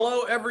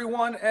Hello,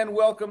 everyone, and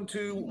welcome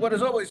to what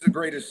is always the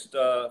greatest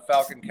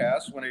Falcon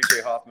cast when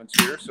AJ Hoffman's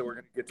here. So we're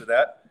going to get to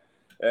that.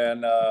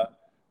 And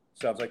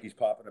sounds like he's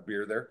popping a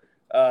beer there.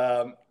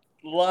 A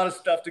lot of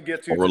stuff to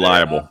get to today.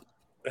 Reliable.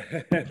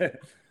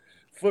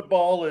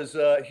 Football is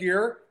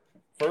here.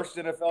 First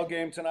NFL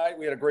game tonight.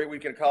 We had a great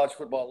weekend of college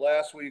football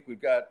last week.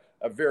 We've got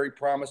a very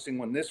promising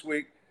one this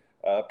week.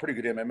 Pretty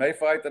good MMA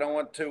fight that I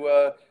want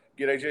to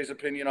get AJ's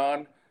opinion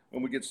on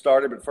when we get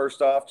started. But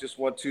first off, just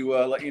want to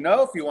let you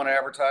know if you want to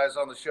advertise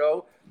on the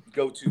show,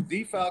 go to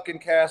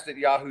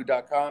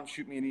thefalconcast@yahoo.com.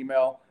 Shoot me an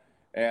email.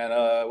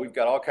 And we've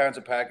got all kinds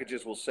of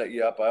packages. We'll set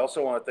you up. I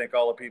also want to thank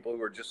all the people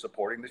who are just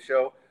supporting the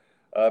show.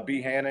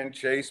 B. Hannon,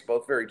 Chase,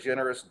 both very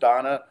generous.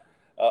 Donna,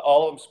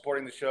 all of them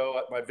supporting the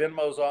show. My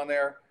Venmo's on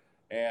there.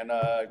 And,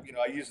 I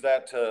use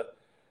that to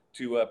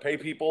pay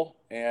people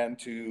and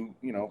to,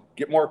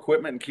 get more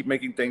equipment and keep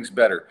making things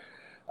better.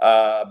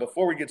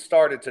 Before we get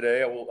started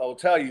today, I will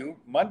tell you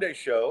Monday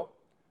show,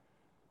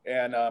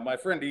 and my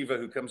friend Eva,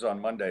 who comes on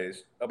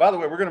Mondays. By the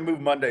way, we're going to move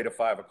Monday to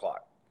 5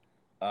 o'clock.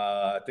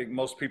 I think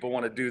most people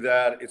want to do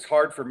that. It's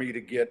hard for me to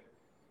get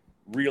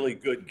really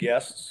good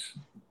guests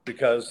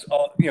because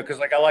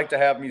I like to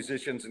have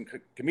musicians and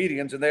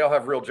comedians, and they all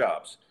have real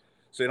jobs,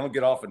 so they don't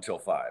get off until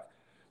 5.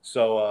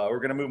 So we're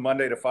going to move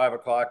Monday to 5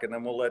 o'clock, and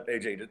then we'll let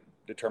AJ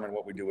determine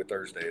what we do with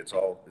Thursday. It's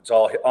all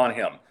on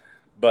him.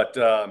 But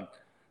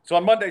so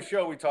on Monday's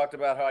show, we talked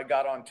about how I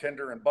got on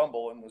Tinder and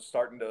Bumble and was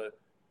starting to,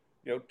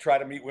 try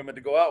to meet women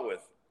to go out with.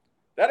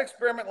 That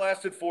experiment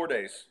lasted 4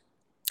 days.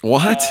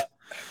 What?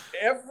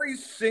 Every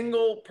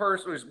single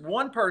person, there's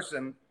one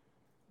person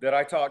that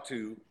I talked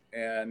to,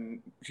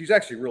 and she's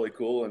actually really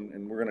cool,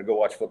 and we're going to go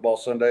watch football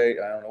Sunday.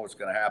 I don't know what's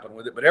going to happen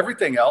with it, but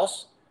everything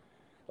else,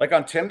 like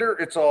on Tinder,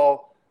 it's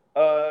all,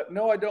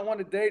 no, I don't want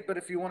to date, but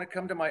if you want to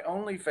come to my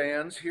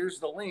OnlyFans, here's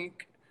the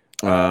link.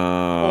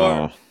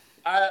 Or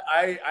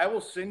I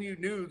will send you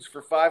nudes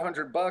for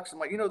 $500. I'm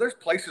like, there's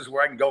places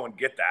where I can go and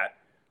get that.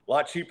 A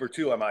lot cheaper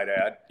too, I might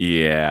add.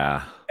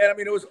 Yeah. And I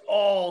mean, it was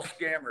all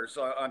scammers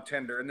on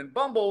Tinder. And then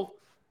Bumble,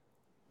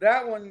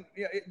 that one,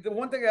 the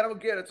one thing I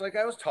don't get, it's like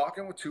I was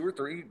talking with 2 or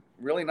 3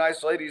 really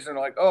nice ladies, and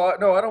they're like, oh,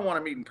 no, I don't want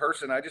to meet in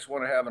person. I just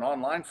want to have an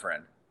online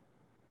friend.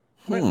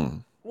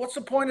 What's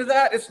the point of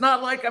that? It's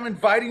not like I'm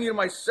inviting you to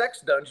my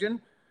sex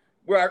dungeon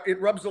where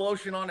it rubs the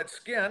lotion on its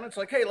skin. It's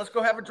like, hey, let's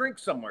go have a drink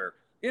somewhere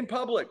in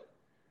public.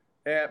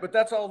 But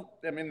that's all.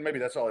 I mean, maybe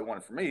that's all they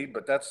wanted from me,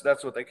 but that's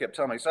what they kept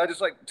telling me. So I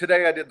just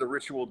today I did the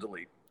ritual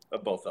delete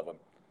of both of them.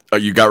 Oh,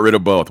 you got rid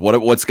of both.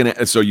 What's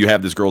gonna? So you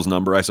have this girl's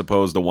number, I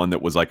suppose, the one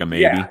that was like a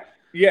maybe.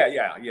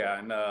 Yeah.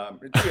 And I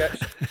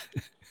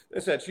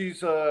said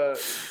she's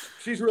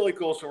really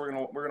cool. So we're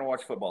gonna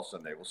watch football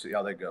Sunday. We'll see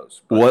how that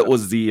goes. But, what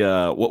was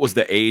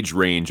the age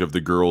range of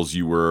the girls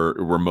you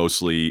were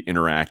mostly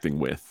interacting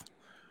with?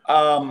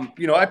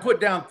 I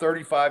put down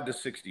 35 to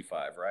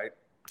 65, right?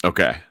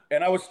 Okay.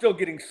 And I was still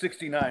getting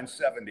 69,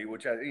 70,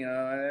 which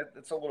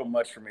it's a little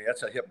much for me.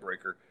 That's a hip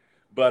breaker.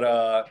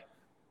 But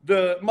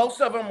the most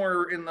of them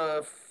were in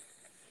the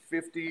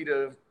 50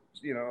 to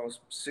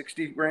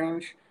 60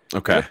 range.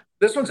 Okay.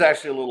 This one's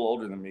actually a little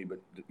older than me,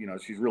 but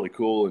she's really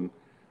cool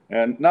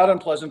and not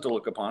unpleasant to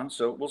look upon.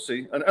 So we'll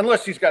see.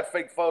 Unless she's got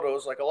fake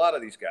photos like a lot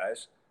of these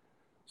guys.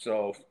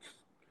 So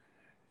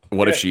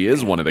what if she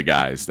is one of the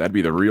guys? That'd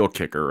be the real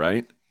kicker,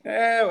 right?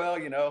 Well,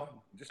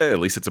 at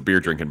least it's a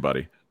beer drinking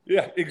buddy.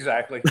 Yeah,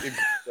 exactly.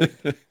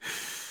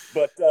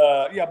 But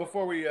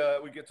before we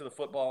get to the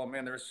football,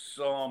 man, there's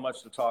so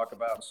much to talk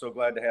about. I'm so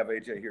glad to have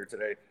AJ here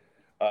today,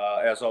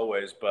 as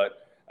always.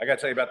 But I got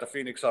to tell you about the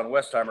Phoenix on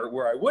Westheimer,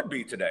 where I would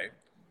be today.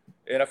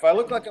 And if I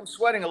look like I'm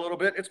sweating a little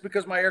bit, it's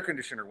because my air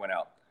conditioner went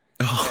out.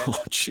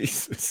 Oh,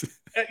 Jesus.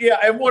 Yeah,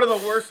 and one of the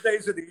worst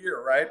days of the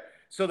year, right?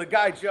 So the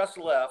guy just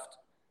left,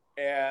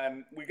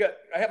 and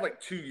I have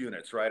like 2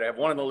 units, right? I have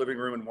one in the living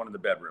room and one in the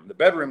bedroom. The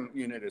bedroom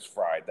unit is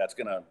fried. That's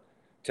going to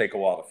take a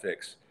while to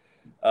fix.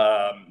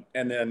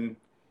 And then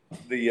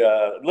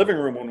the living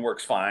room one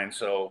works fine.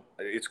 So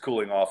it's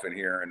cooling off in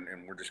here,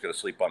 and we're just going to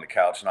sleep on the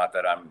couch. Not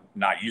that I'm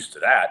not used to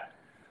that,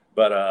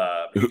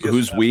 but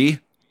who's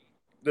we?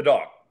 The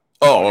dog.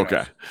 Oh,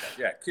 okay.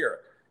 Yeah, Kira.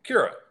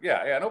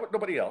 Yeah.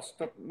 Nobody else.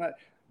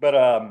 But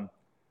I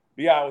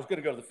was going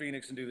to go to the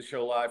Phoenix and do the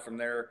show live from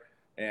there,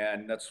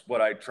 and that's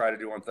what I try to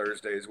do on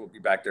Thursdays. We'll be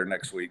back there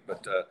next week.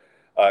 But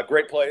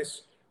great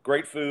place.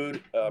 Great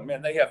food,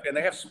 man. They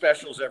have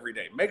specials every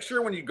day. Make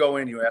sure when you go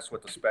in, you ask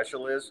what the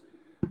special is,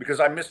 because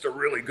I missed a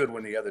really good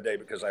one the other day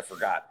because I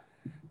forgot.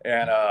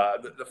 And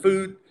the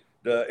food,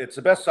 it's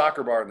the best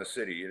soccer bar in the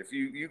city. And if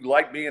you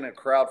like being in a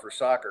crowd for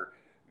soccer,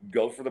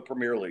 go for the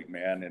Premier League,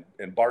 man.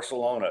 And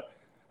Barcelona,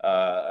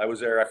 I was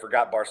there. I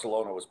forgot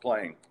Barcelona was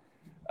playing,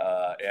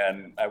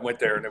 and I went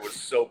there, and it was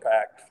so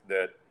packed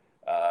that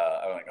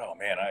I was like, oh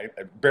man, I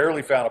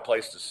barely found a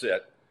place to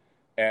sit,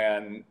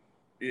 and.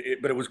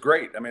 But it was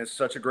great. I mean, it's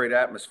such a great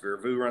atmosphere.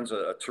 Vu runs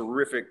a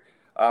terrific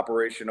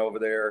operation over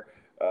there.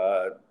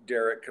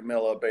 Derek,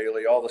 Camilla,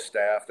 Bailey, all the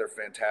staff, they're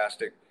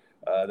fantastic.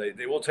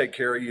 They will take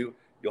care of you.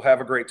 You'll have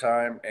a great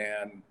time.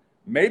 And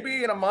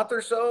maybe in a month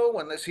or so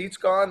when this heat's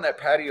gone, that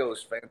patio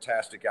is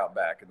fantastic out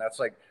back, and that's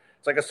like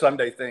it's like a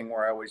Sunday thing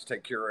where I always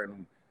take Kira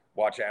and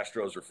watch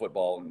Astros or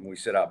football, and we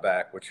sit out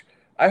back, which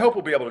I hope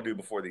we'll be able to do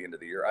before the end of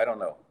the year. I don't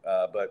know,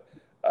 but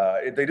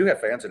they do have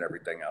fans and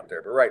everything out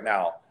there. But right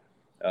now,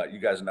 you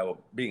guys know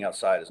being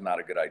outside is not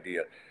a good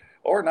idea,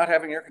 or not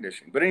having air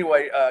conditioning. But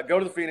anyway, go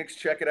to the Phoenix,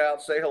 check it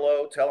out, say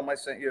hello, tell them I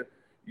sent you.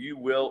 You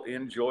will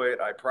enjoy it.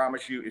 I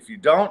promise you. If you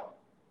don't,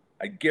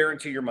 I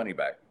guarantee your money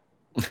back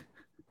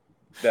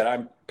that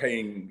I'm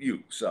paying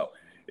you. So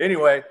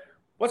anyway,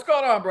 what's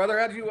going on, brother?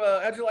 How'd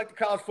you like the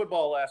college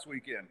football last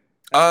weekend?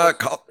 I know Uh, it's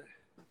col-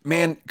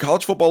 Man,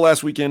 college football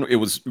last weekend, it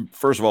was,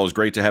 first of all, it was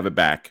great to have it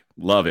back.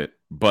 Love it.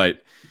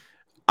 But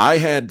I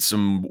had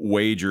some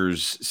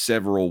wagers,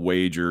 several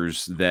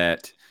wagers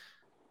that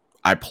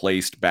I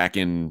placed back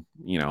in,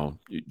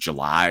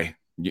 July,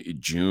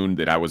 June,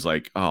 that I was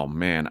like, oh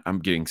man, I'm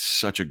getting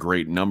such a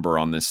great number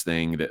on this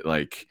thing that,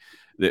 like,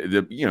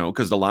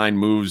 because the line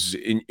moves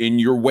in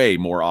your way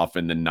more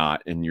often than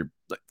not, and you're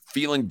like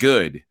feeling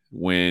good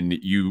when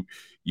you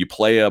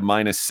play a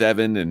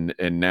 -7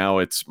 and now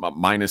it's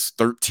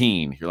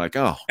 -13. You're like,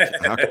 oh,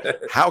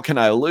 how can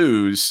I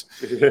lose?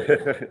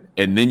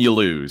 And then you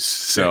lose.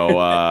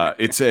 So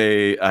it's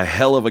a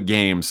hell of a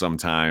game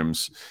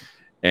sometimes.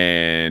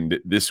 And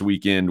this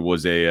weekend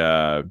was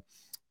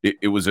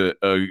it was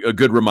a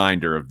good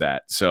reminder of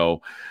that.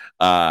 So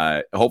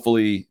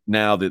hopefully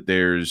now that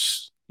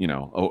there's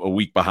a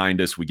week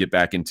behind us, we get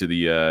back into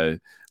the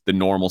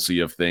normalcy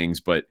of things.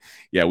 But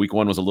yeah, week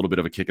one was a little bit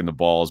of a kick in the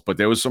balls, but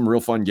there was some real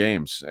fun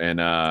games, and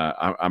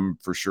I'm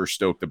for sure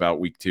stoked about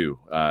week two.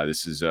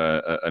 This is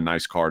a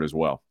nice card as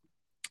well.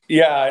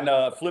 Yeah,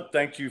 and Flip,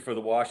 thank you for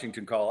the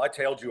Washington call. I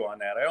tailed you on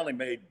that. I only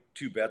made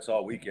two bets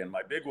all weekend.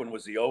 My big one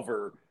was the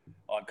over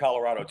on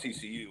Colorado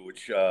TCU,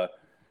 which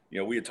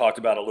we had talked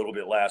about a little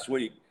bit last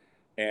week.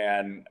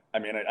 And I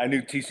mean, I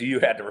knew TCU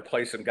had to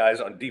replace some guys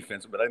on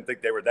defense, but I didn't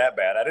think they were that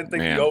bad. I didn't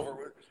think the Man.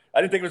 over. I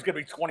didn't think it was going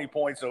to be 20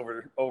 points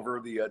over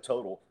the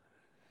total.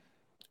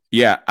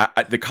 Yeah,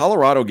 the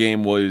Colorado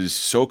game was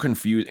so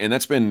confused, and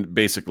that's been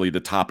basically the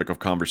topic of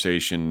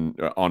conversation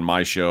on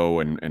my show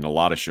and a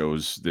lot of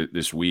shows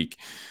this week.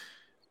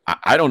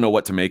 I don't know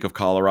what to make of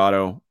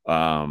Colorado.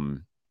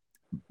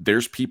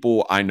 There's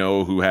people I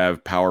know who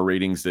have power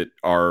ratings that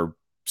are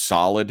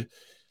solid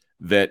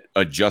that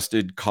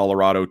adjusted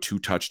Colorado 2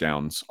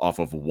 touchdowns off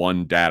of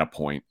one data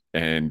point,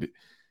 and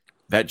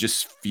that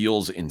just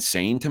feels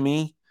insane to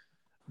me.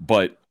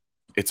 But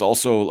it's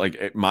also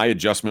like my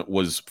adjustment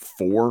was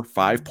 4,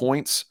 5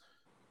 points.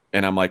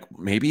 And I'm like,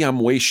 maybe I'm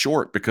way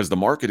short because the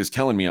market is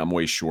telling me I'm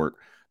way short.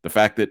 The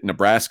fact that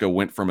Nebraska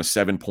went from a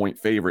 7 point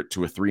favorite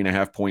to a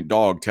 3.5 point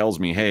dog tells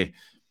me, hey,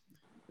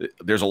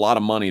 there's a lot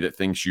of money that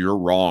thinks you're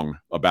wrong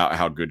about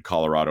how good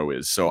Colorado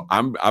is. So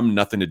I'm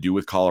nothing to do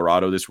with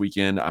Colorado this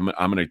weekend. I'm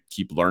going to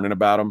keep learning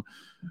about them,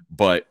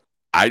 but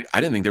I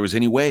didn't think there was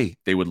any way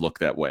they would look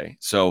that way.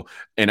 So,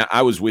 and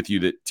I was with you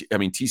that I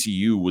mean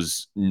TCU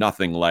was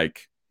nothing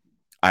like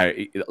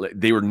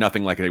they were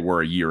nothing like they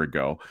were a year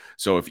ago.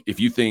 So if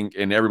you think,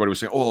 and everybody was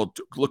saying, oh,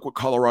 look what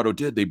Colorado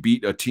did. They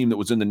beat a team that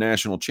was in the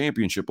national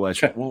championship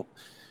last year. Well,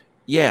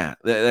 yeah,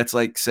 that's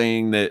like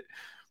saying that,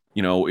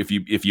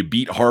 if you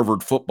beat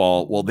Harvard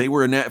football, well, they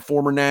were a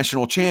former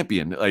national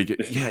champion. Like,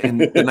 yeah, in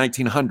the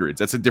 1900s.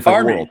 That's a different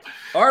Army, world.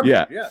 Army,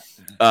 Yeah.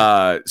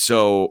 yeah.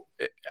 So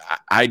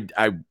I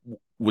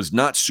was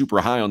not super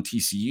high on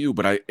TCU,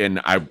 but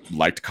I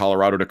liked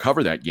Colorado to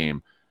cover that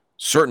game.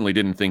 Certainly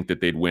didn't think that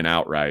they'd win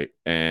outright,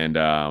 and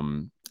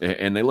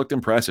they looked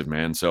impressive,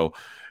 man. So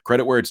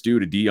credit where it's due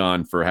to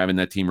Dion for having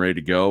that team ready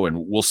to go,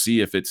 and we'll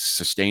see if it's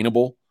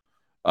sustainable.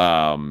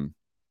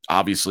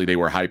 Obviously, they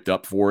were hyped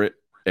up for it,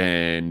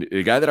 and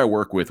the guy that I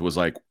work with was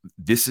like,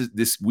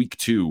 this week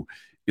two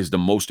is the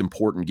most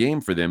important game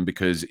for them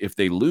because if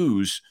they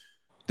lose,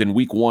 then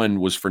week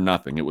one was for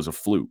nothing. It was a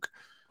fluke.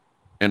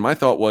 And my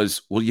thought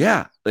was, well,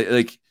 yeah,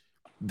 like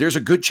there's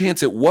a good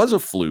chance it was a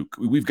fluke.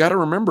 We've got to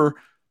remember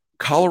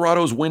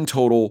Colorado's win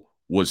total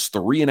was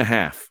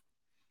 3.5.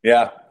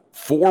 Yeah.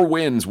 4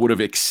 wins would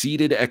have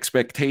exceeded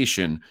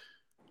expectation.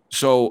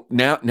 So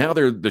now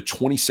they're the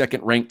 22nd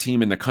ranked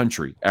team in the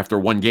country after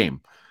one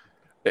game.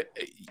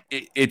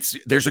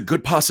 There's a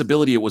good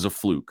possibility it was a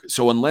fluke.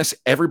 So unless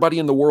everybody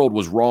in the world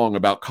was wrong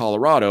about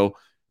Colorado,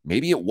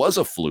 maybe it was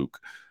a fluke.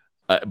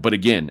 But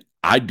again,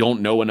 I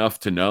don't know enough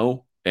to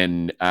know,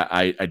 and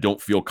I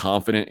don't feel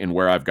confident in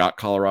where I've got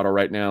Colorado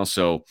right now.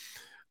 So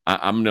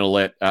I'm gonna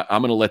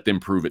let them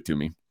prove it to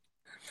me.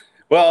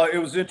 Well, it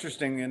was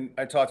interesting, and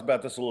I talked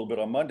about this a little bit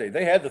on Monday.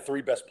 They had the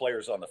three best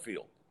players on the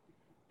field,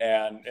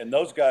 and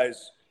those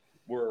guys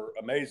were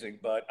amazing.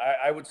 But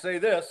I would say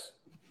this: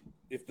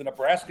 if the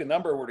Nebraska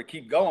number were to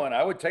keep going,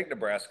 I would take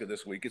Nebraska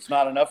this week. It's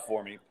not enough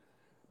for me,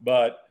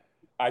 but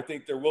I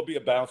think there will be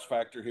a bounce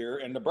factor here.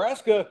 And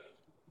Nebraska,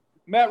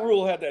 Matt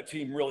Rule had that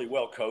team really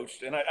well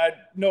coached, and I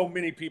know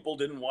many people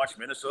didn't watch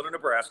Minnesota,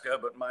 Nebraska,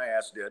 but my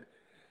ass did.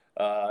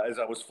 as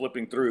I was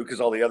flipping through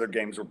because all the other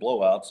games were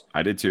blowouts.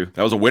 I did too.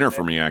 That was a winner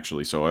for me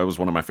actually. So it was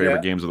one of my favorite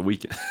Yeah. games of the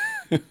weekend.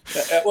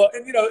 Well,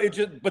 and it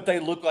just, but they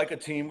look like a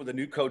team with a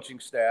new coaching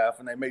staff,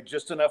 and they made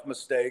just enough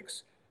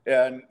mistakes,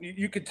 and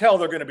you could tell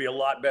they're going to be a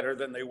lot better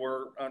than they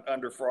were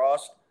under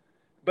Frost.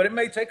 But it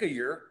may take a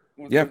year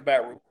Yeah. with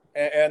Matt Rule,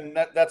 and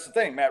that's the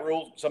thing. Matt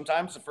Rule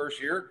sometimes the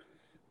first year,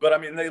 but I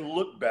mean they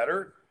look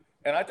better,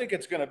 and I think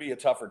it's going to be a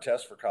tougher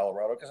test for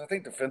Colorado because I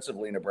think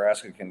defensively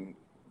Nebraska can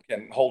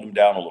hold them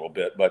down a little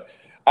bit, but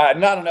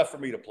not enough for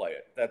me to play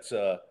it. That's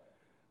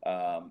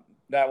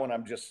that one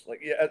I'm just like,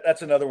 yeah,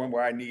 that's another one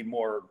where I need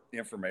more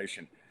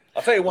information.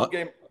 I'll tell you one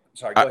game.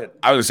 Sorry, go ahead.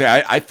 I was gonna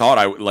say I thought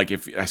I would like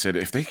if I said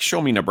if they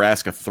show me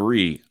Nebraska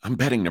 3, I'm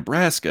betting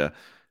Nebraska,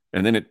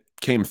 and then it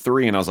came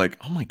 3, and I was like,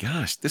 oh my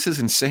gosh, this is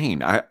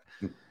insane.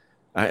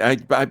 I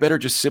better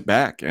just sit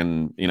back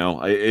and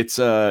it's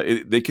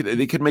they could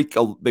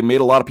they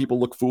made a lot of people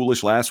look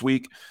foolish last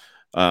week.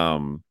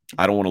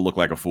 I don't want to look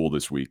like a fool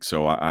this week,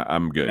 so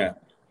I'm good. Yeah,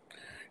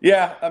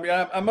 yeah. I mean,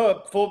 I'm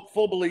a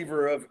full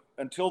believer of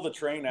until the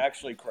train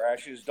actually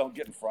crashes, don't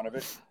get in front of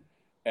it,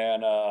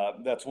 and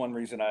that's one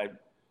reason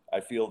I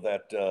feel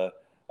that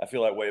I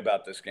feel that way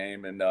about this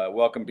game. And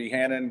welcome B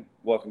Hannon,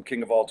 welcome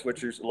King of all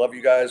Twitchers. Love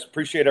you guys.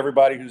 Appreciate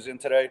everybody who's in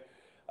today.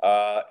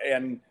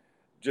 And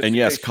just And in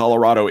yes, case,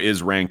 Colorado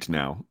is ranked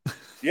now.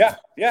 yeah,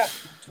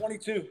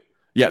 22.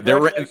 Yeah,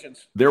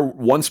 Congratulations. they're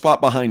one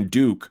spot behind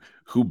Duke,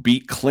 who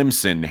beat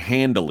Clemson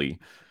handily.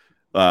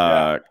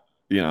 Yeah.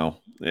 Uh,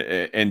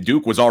 and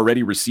Duke was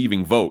already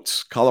receiving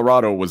votes.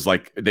 Colorado was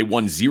like they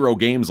won 0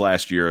 games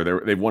last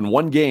year. They've won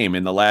 1 game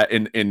in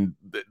in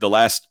the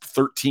last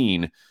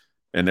 13,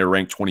 and they're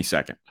ranked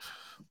 22nd.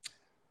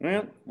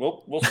 Yeah,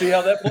 we'll see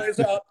how that plays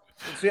out.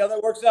 We'll see how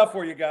that works out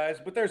for you guys.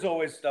 But there's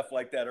always stuff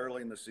like that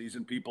early in the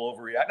season. People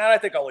overreact, and I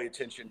think all the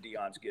attention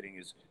Dion's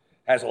getting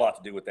has a lot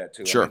to do with that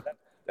too. I Sure. mean,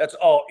 that's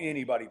all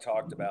anybody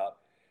talked about.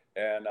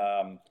 And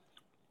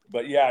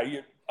but yeah,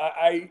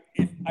 I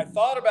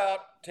thought about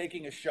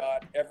taking a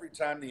shot every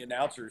time the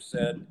announcer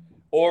said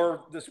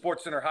or the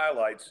Sports Center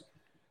highlights.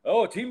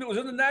 Oh, a team that was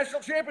in the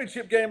national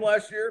championship game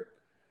last year.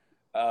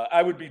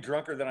 I would be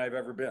drunker than I've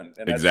ever been, and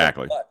that's saying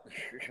Exactly. a lot.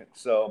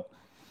 So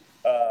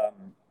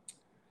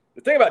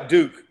the thing about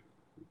Duke,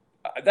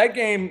 that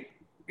game,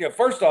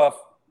 first off,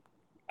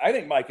 I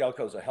think Mike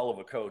Elko's a hell of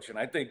a coach, and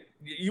I think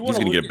you He's want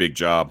to going to look get a big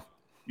job.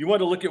 you want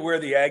to look at where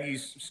the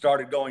Aggies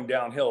started going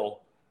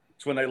downhill.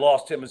 It's when they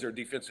lost him as their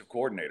defensive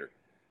coordinator,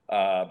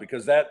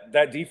 because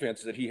that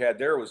defense that he had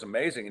there was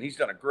amazing, and he's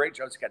done a great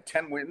job. He's got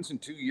 10 wins in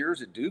 2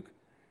 years at Duke,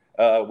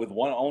 with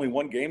only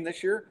one game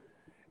this year,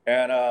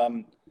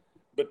 and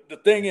but the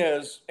thing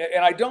is,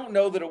 and I don't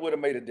know that it would have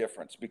made a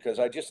difference because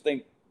I just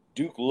think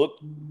Duke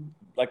looked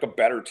like a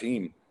better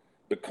team.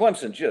 But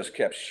Clemson just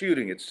kept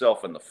shooting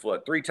itself in the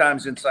foot 3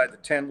 times inside the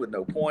 10 with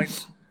no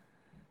points.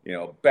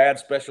 Bad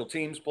special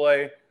teams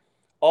play,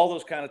 all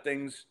those kind of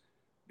things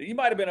that you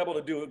might have been able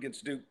to do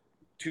against Duke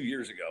 2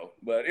 years ago,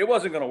 but it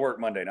wasn't going to work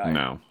Monday night.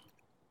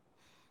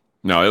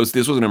 No,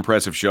 this was an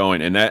impressive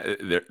showing, and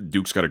that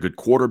Duke's got a good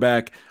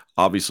quarterback,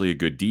 obviously a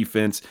good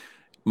defense.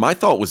 My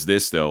thought was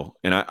this though,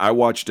 and I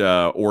watched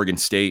Oregon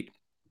State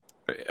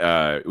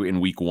in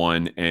week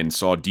 1 and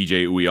saw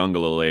DJ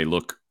Uiagalelei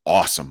look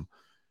awesome.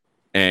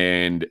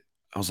 And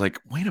I was like,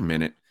 wait a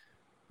minute.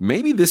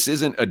 Maybe this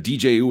isn't a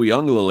DJ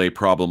Uiagalelei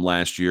problem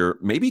last year.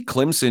 Maybe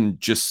Clemson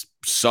just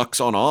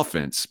sucks on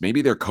offense.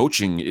 Maybe their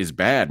coaching is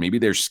bad. Maybe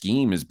their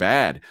scheme is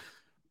bad,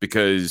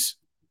 because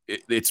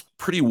it's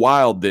pretty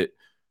wild that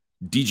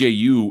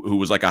DJU, who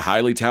was like a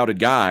highly touted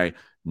guy,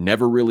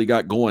 never really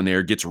got going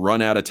there, gets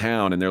run out of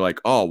town, and they're like,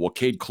 oh, well,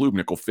 Cade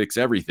Klubnik will fix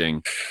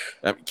everything.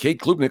 Cade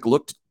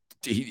Klubnik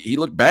he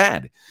looked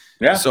bad.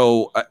 Yeah.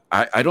 So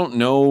I don't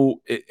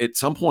know at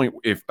some point,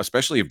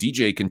 especially if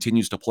DJ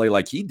continues to play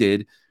like he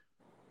did,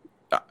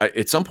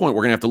 at some point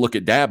we're going to have to look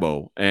at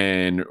Dabo,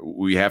 and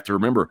we have to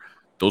remember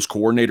those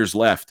coordinators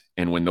left.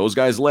 And when those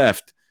guys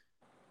left,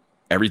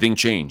 everything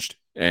changed.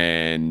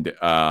 And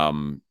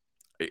Dabo,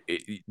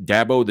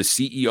 the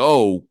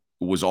CEO,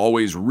 was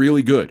always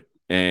really good.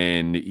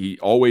 And he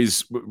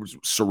always was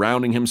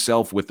surrounding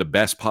himself with the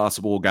best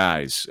possible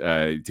guys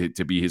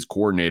to be his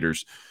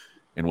coordinators.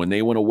 And when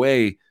they went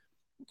away,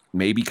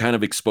 maybe kind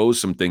of exposed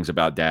some things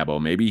about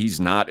Dabo. Maybe he's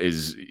not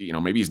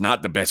maybe he's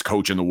not the best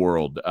coach in the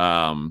world.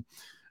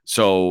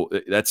 So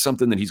that's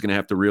something that he's going to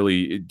have to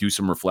really do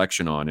some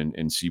reflection on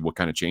and see what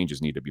kind of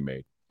changes need to be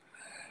made.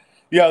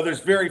 Yeah,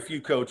 there's very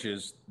few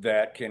coaches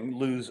that can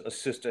lose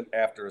assistant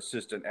after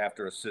assistant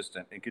after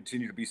assistant and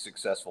continue to be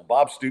successful.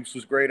 Bob Stoops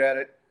was great at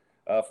it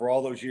for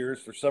all those years.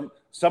 For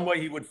some way,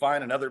 he would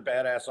find another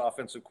badass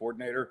offensive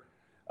coordinator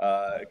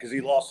because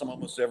he lost them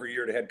almost every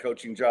year to head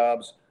coaching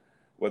jobs,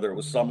 whether it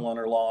was Sumlin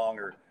or Long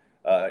or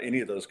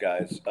any of those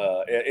guys.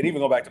 And even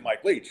go back to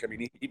Mike Leach. I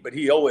mean, but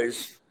he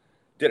always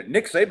did it.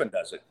 Nick Saban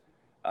does it.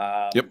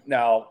 Yep.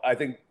 Now, I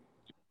think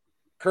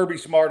Kirby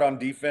Smart on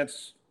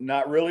defense,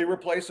 not really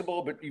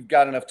replaceable, but you've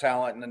got enough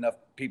talent and enough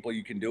people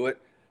you can do it.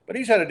 but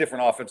he's had a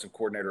different offensive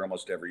coordinator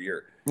almost every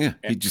year. Yeah,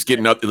 And, he's just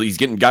getting up. He's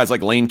getting guys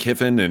like Lane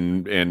Kiffin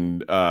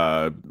and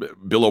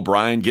Bill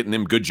O'Brien getting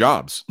them good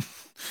jobs.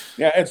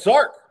 yeah, and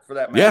Sark for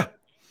that Yeah,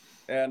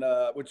 matter.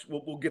 And which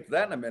we'll get to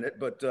that in a minute.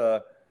 But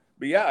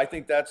yeah, I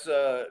think that's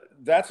a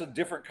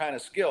different kind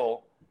of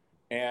skill.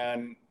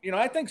 And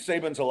I think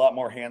Saban's a lot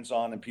more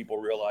hands-on than people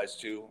realize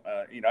too.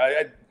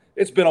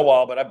 It's been a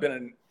while, but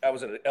I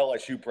was at an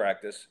LSU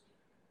practice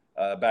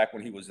back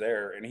when he was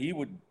there, and he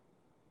would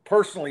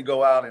personally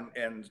go out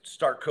and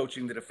start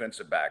coaching the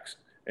defensive backs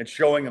and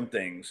showing them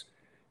things.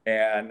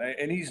 And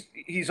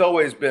he's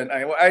always been.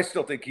 I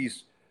still think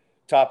he's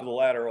top of the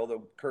ladder,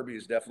 although Kirby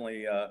is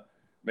definitely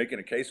making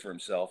a case for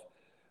himself.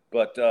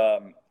 But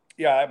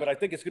yeah, but I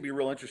think it's going to be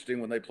real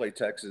interesting when they play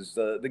Texas.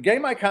 The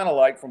game I kind of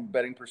like from a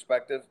betting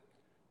perspective,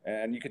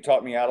 and you could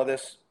talk me out of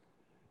this.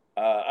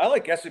 I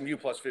like SMU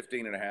plus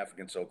 15.5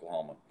 against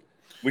Oklahoma.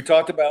 We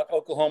talked about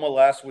Oklahoma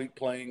last week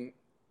playing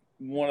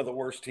one of the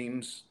worst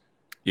teams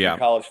in yeah.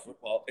 college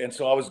football. And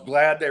so I was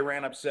glad they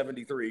ran up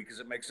 73 because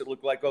it makes it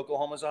look like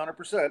Oklahoma's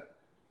 100%.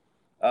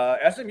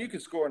 SMU can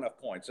score enough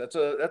points. That's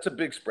a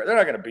big spread. They're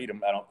not going to beat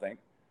them, I don't think.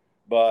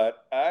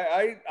 But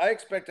I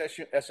expect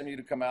SMU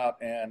to come out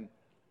and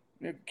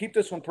keep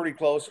this one pretty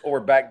close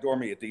or backdoor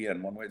me at the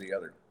end, one way or the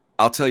other.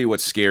 I'll tell you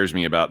what scares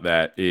me about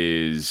that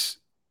is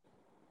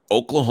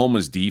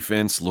Oklahoma's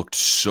defense looked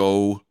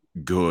so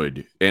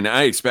good. And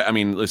I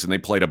mean, listen, they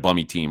played a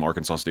bummy team.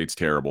 Arkansas State's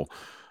terrible.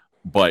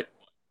 But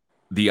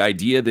the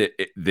idea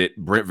that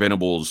Brent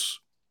Venables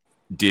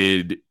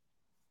did,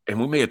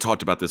 and we may have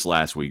talked about this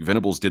last week,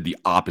 Venables did the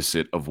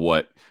opposite of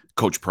what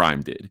Coach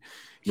Prime did.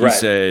 He Right.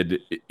 said,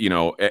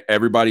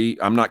 everybody,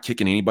 I'm not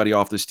kicking anybody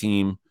off this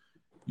team.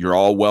 You're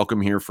all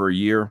welcome here for a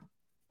year.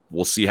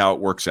 We'll see how it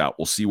works out.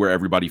 We'll see where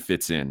everybody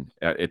fits in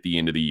at the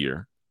end of the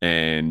year.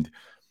 And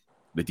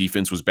the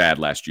defense was bad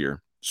last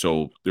year,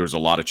 so there's a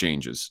lot of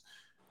changes.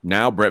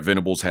 Now Brett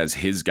Venables has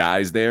his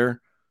guys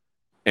there,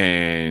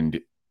 and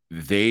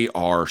they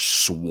are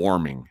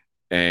swarming.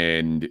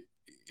 And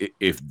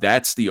if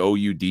that's the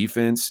OU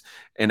defense,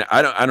 and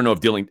I don't know if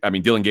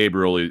Dylan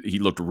Gabriel, he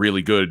looked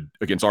really good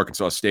against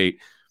Arkansas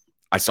State.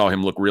 I saw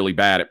him look really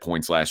bad at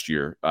points last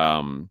year.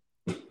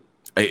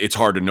 It's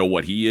hard to know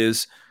what he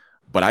is,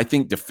 but I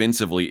think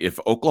defensively, if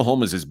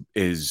Oklahoma's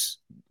as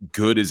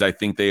good as I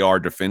think they are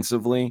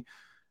defensively,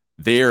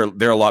 they're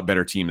a lot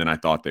better team than I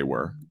thought they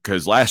were.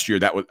 Because last year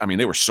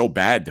they were so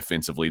bad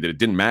defensively that it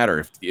didn't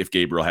matter if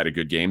Gabriel had a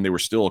good game. They were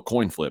still a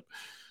coin flip.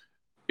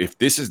 If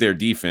this is their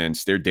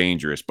defense, they're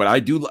dangerous. But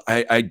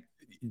I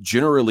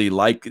generally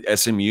like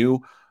SMU.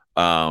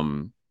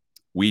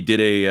 We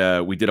did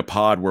a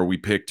pod where we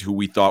picked who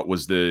we thought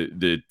was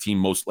the team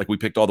most, like we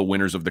picked all the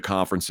winners of the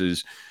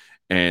conferences.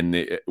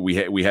 And we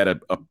had a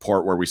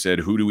part where we said,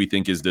 who do we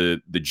think is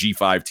the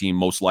G5 team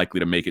most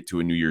likely to make it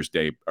to a New Year's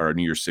Day or a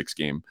New Year's Six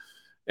game?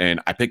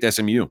 And I picked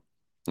SMU.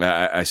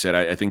 I said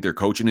I think their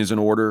coaching is in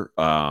order.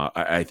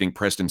 I think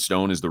Preston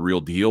Stone is the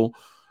real deal.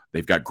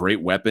 They've got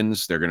great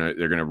weapons. They're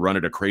gonna run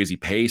at a crazy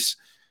pace,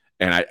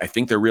 and I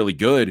think they're really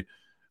good.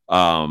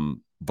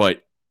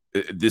 But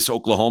this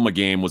Oklahoma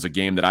game was a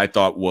game that I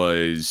thought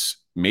was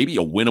maybe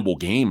a winnable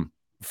game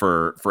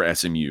for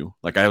SMU.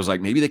 Like I was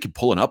like, maybe they could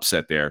pull an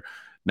upset there.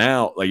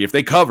 Now, like if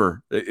they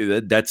cover,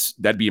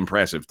 that'd be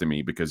impressive to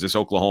me because this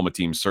Oklahoma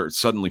team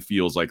suddenly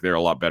feels like they're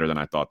a lot better than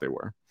I thought they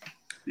were.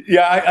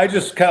 Yeah, I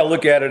just kind of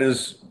look at it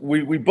as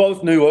we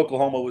both knew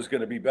Oklahoma was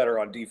going to be better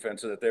on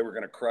defense and that they were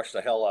going to crush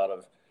the hell out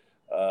of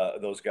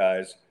those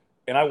guys.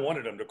 And I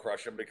wanted them to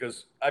crush them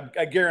because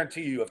I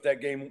guarantee you if that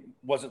game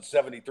wasn't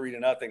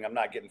 73-0, I'm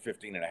not getting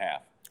 15.5.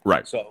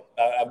 Right. So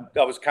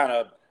I was kind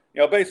of,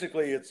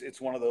 basically it's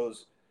one of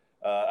those,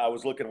 I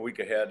was looking a week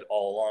ahead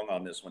all along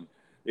on this one.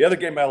 The other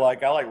game I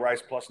like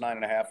Rice plus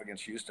 9.5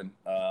 against Houston.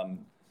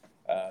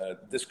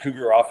 This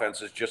Cougar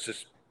offense is just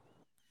as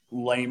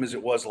lame as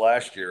it was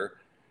last year.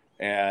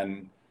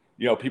 And,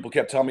 people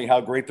kept telling me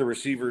how great the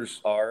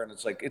receivers are. And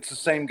it's like, it's the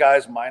same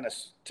guys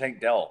minus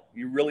Tank Dell.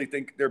 You really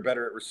think they're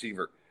better at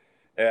receiver.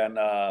 And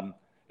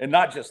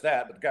not just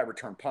that, but the guy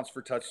returned punts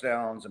for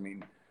touchdowns.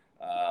 UTSA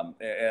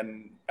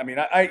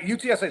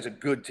is a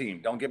good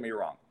team. Don't get me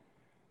wrong.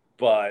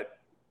 But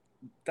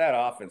that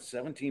offense,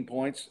 17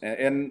 points.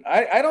 And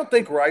I don't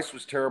think Rice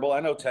was terrible. I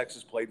know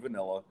Texas played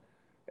vanilla.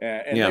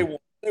 And yeah.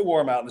 they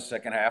wore him out in the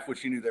second half,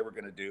 which you knew they were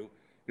going to do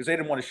because they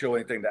didn't want to show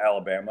anything to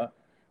Alabama.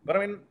 But,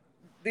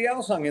 the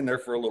Owls hung in there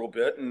for a little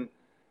bit. And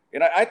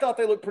I thought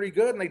they looked pretty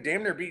good, and they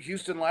damn near beat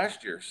Houston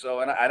last year. So,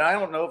 and I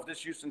don't know if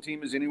this Houston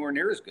team is anywhere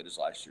near as good as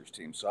last year's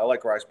team. So I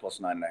like Rice plus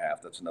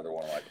 9.5. That's another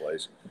one of my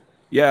plays.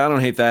 Yeah, I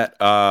don't hate that.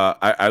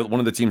 One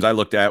of the teams I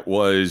looked at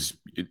was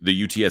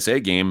the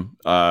UTSA game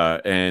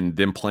and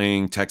them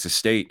playing Texas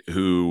State,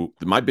 who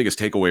my biggest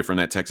takeaway from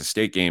that Texas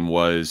State game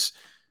was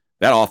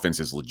that offense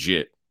is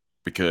legit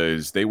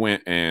because they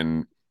went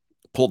and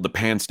pulled the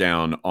pants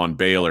down on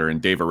Baylor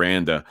and Dave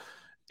Aranda.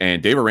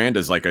 And Dave Aranda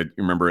is like a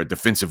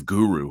defensive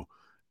guru.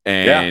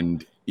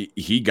 And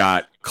he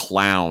got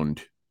clowned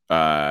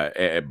by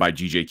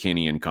GJ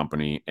Kinney and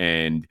company.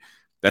 And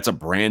that's a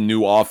brand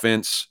new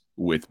offense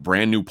with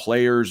brand new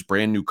players,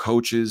 brand new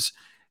coaches,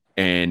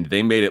 and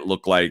they made it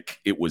look like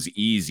it was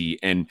easy.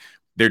 And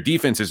their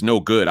defense is no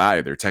good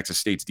either. Texas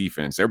State's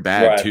defense, they're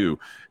bad Right. too.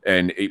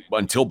 And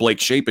until Blake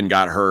Shapen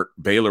got hurt,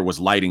 Baylor was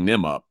lighting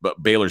them up.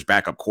 But Baylor's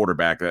backup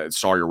quarterback, that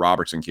Sawyer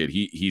Robertson kid,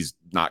 he's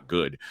not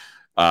good.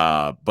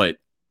 But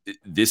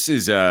this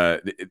is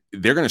they're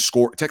going to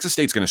score. Texas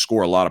State's going to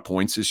score a lot of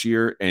points this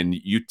year, and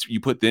you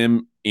put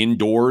them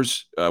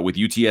indoors with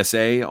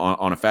UTSA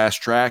on a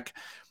fast track.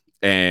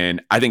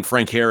 And I think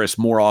Frank Harris,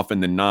 more often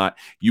than not,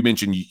 you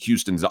mentioned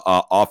Houston's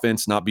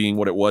offense not being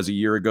what it was a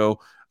year ago.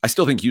 I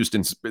still think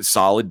Houston's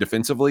solid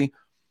defensively.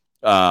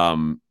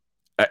 And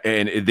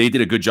they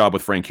did a good job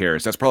with Frank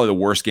Harris. That's probably the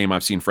worst game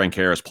I've seen Frank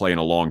Harris play in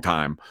a long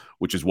time,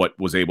 which is what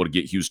was able to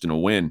get Houston a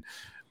win.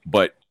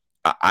 But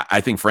I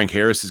think Frank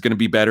Harris is going to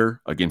be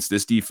better against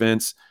this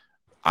defense.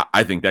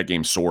 I think that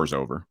game soars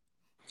over.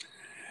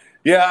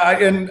 Yeah,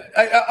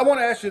 I want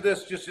to ask you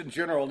this just in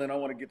general, and then I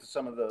want to get to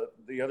some of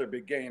the other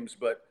big games.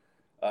 But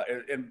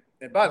and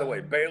by the way,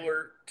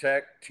 Baylor,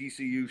 Tech,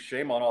 TCU,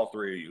 shame on all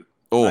three of you.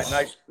 Oh,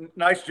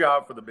 nice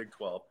job for the Big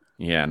 12.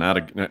 Yeah, not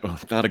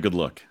a good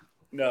look.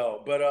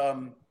 No, but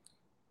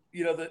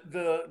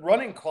the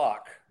running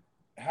clock,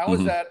 how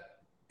is that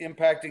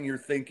impacting your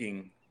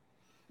thinking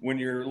when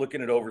you're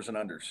looking at overs and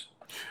unders?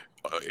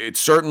 It's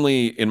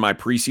certainly in my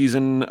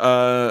preseason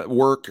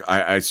work.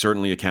 I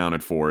certainly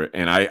accounted for it,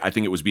 and I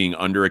think it was being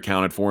under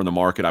accounted for in the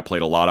market. I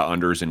played a lot of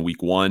unders in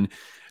week 1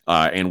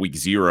 and week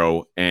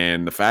 0,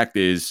 and the fact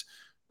is,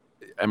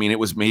 I mean, it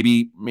was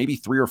maybe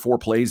 3 or 4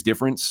 plays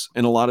difference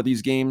in a lot of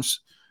these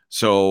games,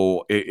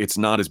 so it's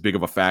not as big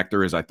of a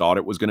factor as I thought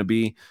it was going to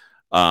be.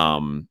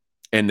 And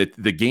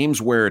the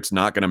games where it's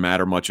not going to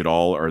matter much at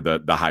all are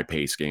the high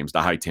pace games,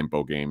 the high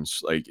tempo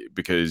games, like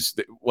because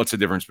what's the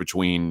difference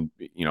between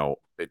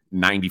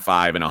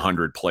 95 and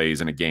 100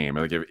 plays in a game?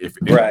 Like if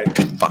right,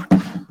 fuck,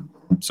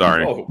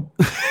 sorry, you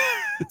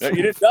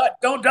didn't die.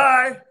 Don't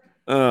die.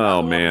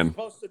 Oh man,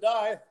 supposed to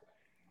die.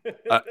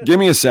 Give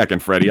me a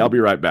second, Freddie. I'll be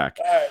right back.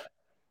 All right.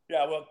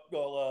 Yeah,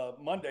 well,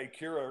 Monday,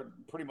 Kira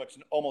pretty much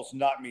almost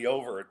knocked me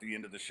over at the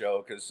end of the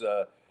show because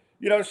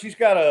she's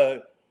got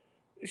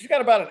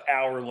about an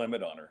hour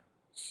limit on her.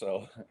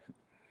 So,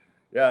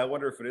 yeah, I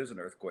wonder if it is an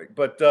earthquake.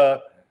 But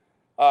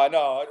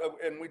no,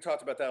 and we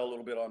talked about that a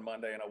little bit on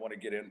Monday, and I want to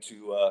get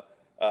into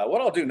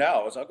what I'll do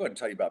now is I'll go ahead and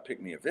tell you about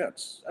Pick Me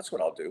Events. That's what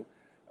I'll do.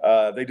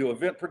 They do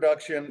event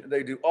production.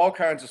 They do all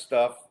kinds of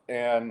stuff.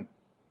 And,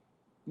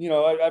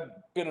 I've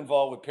been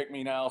involved with Pick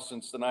Me now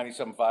since the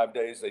 97.5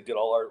 days. They did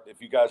if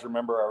you guys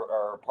remember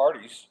our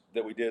parties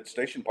that we did,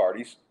 station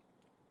parties,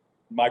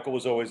 Michael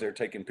was always there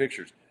taking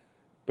pictures.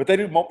 But they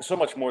do so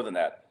much more than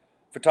that.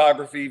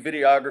 Photography,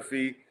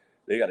 videography,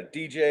 they got a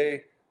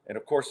DJ, and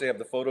of course they have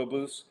the photo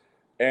booths.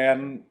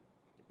 And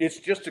it's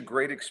just a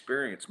great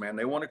experience, man.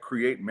 They want to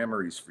create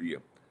memories for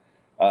you.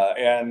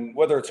 And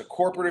whether it's a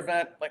corporate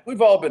event, like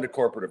we've all been to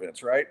corporate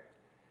events, right?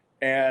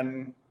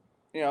 And,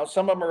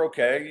 some of them are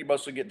okay. You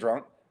mostly get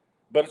drunk.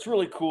 But it's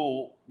really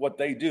cool what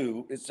they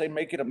do is they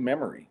make it a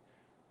memory.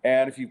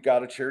 And if you've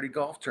got a charity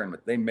golf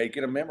tournament, they make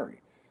it a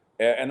memory.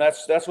 And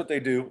that's what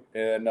they do.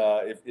 And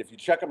if you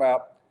check them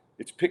out,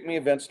 it's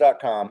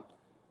pickmeevents.com.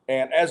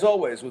 And as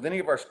always, with any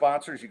of our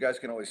sponsors, you guys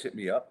can always hit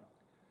me up.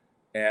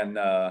 And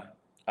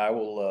I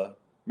will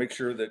make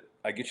sure that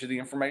I get you the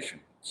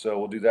information. So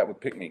we'll do that with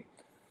Pick Me.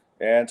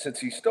 And since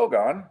he's still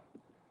gone,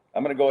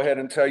 I'm going to go ahead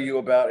and tell you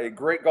about a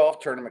great golf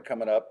tournament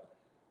coming up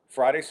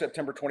Friday,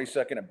 September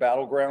 22nd at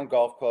Battleground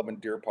Golf Club in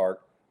Deer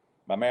Park.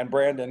 My man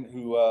Brandon,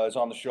 who is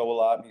on the show a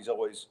lot, and he's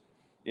always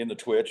in the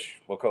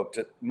Twitch.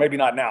 Maybe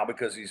not now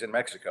because he's in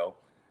Mexico.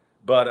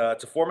 But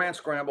it's a 4-man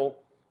scramble,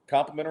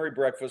 complimentary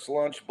breakfast,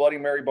 lunch, Bloody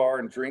Mary bar,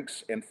 and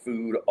drinks and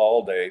food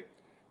all day.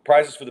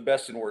 Prizes for the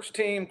best and worst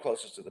team,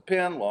 closest to the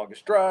pin,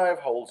 longest drive,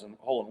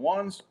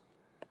 hole-in-ones.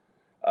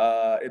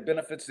 It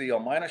benefits the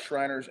Elmina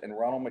Shriners and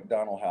Ronald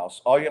McDonald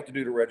House. All you have to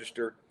do to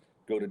register,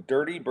 go to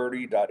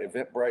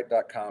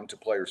dirtybirdie.eventbrite.com to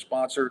play or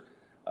sponsor.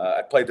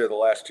 I played there the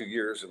last 2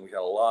 years, and we had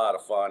a lot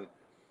of fun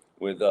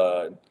with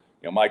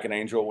Mike and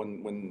Angel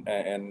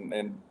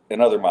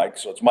and other Mike.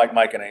 So it's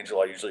Mike and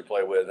Angel I usually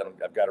play with, and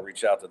I've got to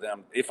reach out to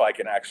them if I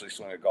can actually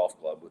swing a golf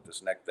club with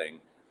this neck thing,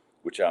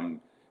 which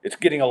it's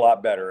getting a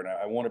lot better, and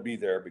I want to be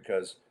there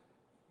because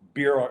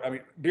beer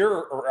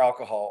or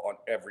alcohol on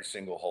every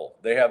single hole.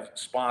 They have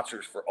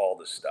sponsors for all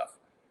this stuff.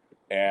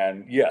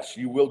 And yes,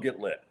 you will get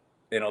lit.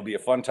 And it'll be a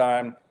fun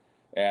time.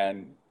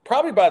 And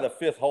probably by the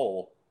 5th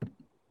hole,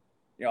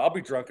 I'll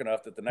be drunk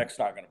enough that the neck's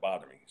not going to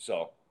bother me.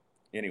 So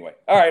anyway,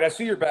 all right, I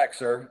see you're back,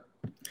 sir.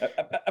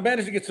 I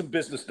managed to get some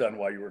business done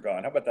while you were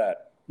gone. How about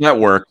that? That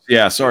worked.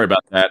 Yeah, sorry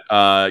about that.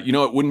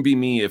 It wouldn't be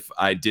me if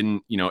I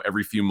didn't,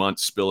 every few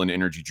months spill an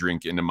energy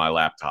drink into my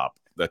laptop.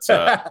 That's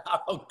oh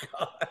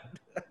God.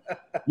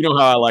 You know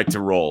how I like to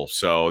roll.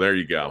 So there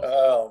you go.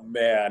 Oh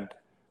man.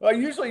 Well,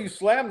 usually you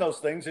slam those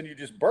things and you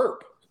just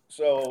burp.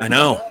 So I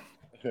know.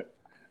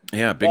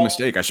 Yeah, big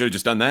mistake. I should have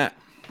just done that.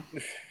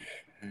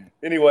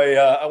 Anyway,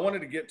 I wanted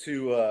to get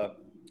to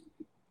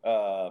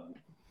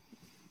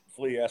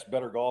Flea asked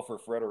better golfer,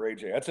 Fred or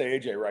AJ. I'd say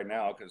AJ right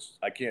now because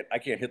I can't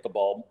hit the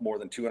ball more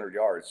than 200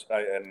 yards,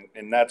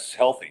 and that's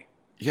healthy.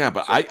 Yeah,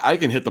 but So, I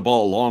can hit the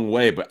ball a long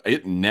way, but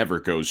it never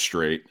goes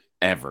straight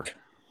ever.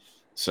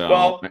 So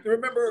well,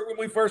 remember when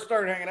we first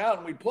started hanging out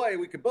and we'd play,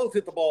 we could both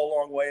hit the ball a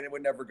long way and it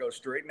would never go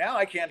straight. Now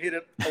I can't hit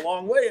it a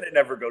long way and it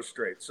never goes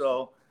straight.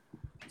 So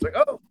it's like,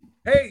 oh,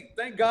 hey,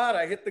 thank God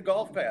I hit the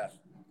golf path.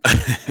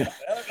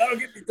 That'll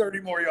get me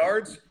 30 more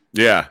yards.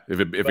 yeah, if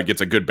it But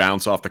gets a good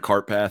bounce off the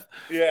cart path.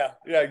 yeah,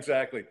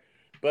 exactly.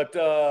 But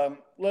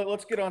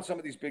let's get on some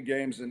of these big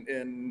games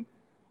in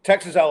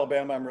Texas,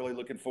 Alabama. I'm really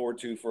looking forward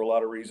to for a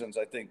lot of reasons.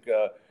 I think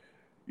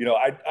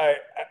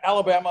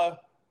Alabama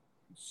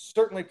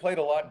certainly played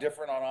a lot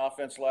different on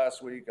offense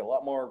last week. A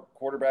lot more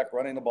quarterback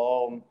running the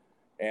ball,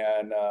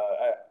 and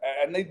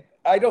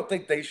I don't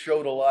think they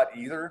showed a lot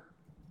either.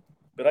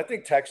 But I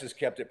think Texas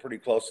kept it pretty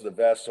close to the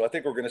vest. So I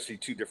think we're going to see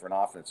two different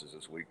offenses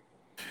this week.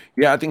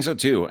 Yeah, I think so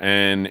too.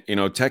 And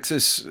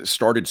Texas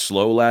started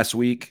slow last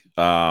week.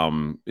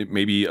 It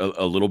may be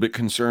a little bit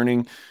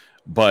concerning,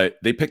 but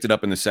they picked it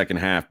up in the second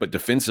half. But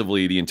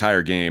defensively, the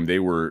entire game they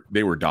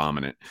were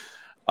dominant.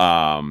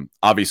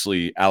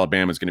 Obviously,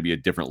 Alabama is going to be a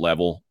different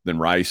level than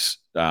Rice.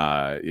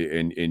 But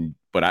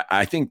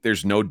I think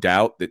there's no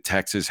doubt that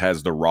Texas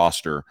has the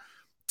roster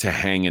to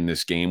hang in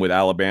this game with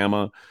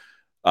Alabama.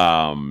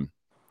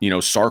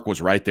 Sark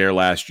was right there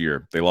last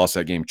year. They lost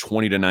that game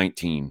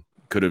 20-19.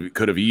 Could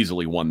have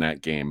easily won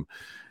that game.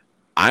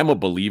 I'm a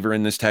believer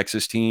in this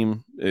Texas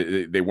team.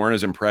 They weren't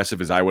as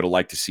impressive as I would have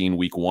liked to see in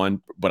week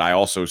one, but I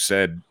also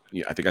said,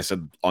 I think I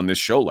said on this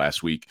show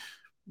last week,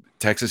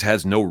 Texas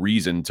has no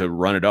reason to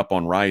run it up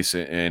on Rice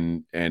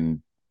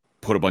and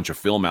put a bunch of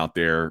film out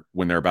there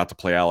when they're about to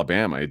play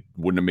Alabama. It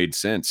wouldn't have made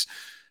sense.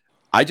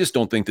 I just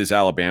don't think this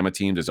Alabama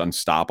team is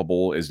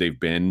unstoppable as they've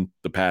been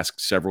the past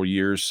several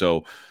years.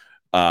 So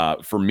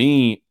for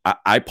me,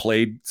 I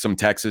played some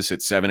Texas at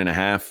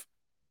 7.5.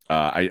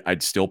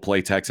 I'd still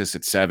play Texas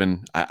at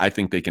 7. I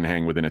think they can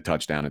hang within a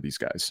touchdown of these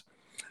guys.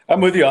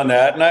 I'm with you on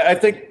that, and I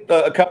think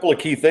a couple of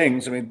key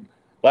things. I mean,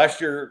 last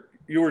year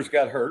Ewers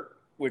got hurt,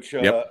 which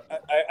Yep.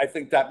 I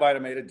think that might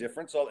have made a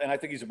difference. And I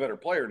think he's a better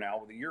player now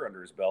with a year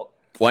under his belt.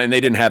 Well, and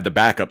they didn't have the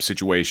backup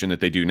situation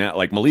that they do now.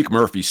 Like Malik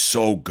Murphy's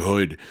so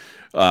good.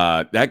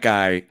 That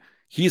guy,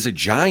 he's a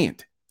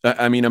giant.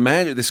 I mean,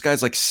 imagine this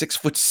guy's like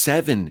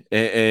 6'7"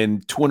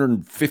 and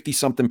 250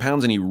 something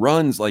pounds, and he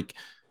runs like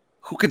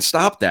who can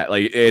stop that?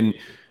 Like, and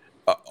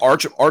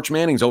Arch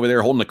Manning's over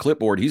there holding the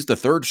clipboard. He's the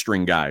third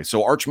string guy.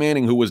 So Arch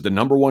Manning, who was the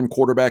number one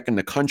quarterback in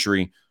the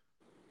country,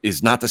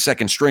 is not the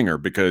second stringer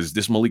because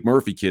this Malik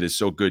Murphy kid is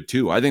so good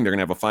too. I think they're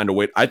gonna have to find a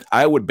way.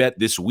 I would bet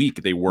this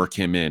week they work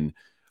him in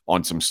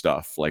on some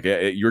stuff. Like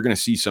you're gonna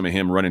see some of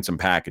him running some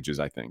packages.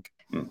 I think.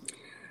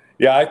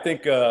 Yeah, I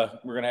think we're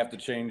going to have to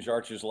change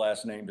Arch's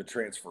last name to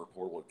transfer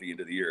portal at the end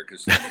of the year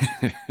because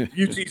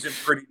UT's in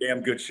pretty damn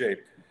good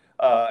shape.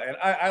 And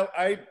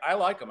I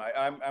like him.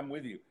 I'm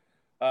with you.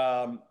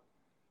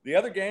 The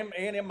other game,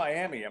 A&M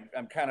Miami,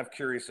 I'm kind of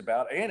curious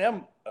about.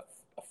 A&M, a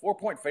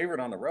 4-point favorite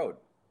on the road.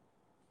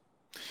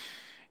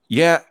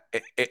 Yeah,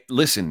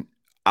 listen,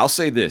 I'll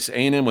say this: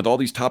 A&M with all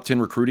these top 10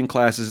 recruiting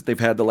classes that they've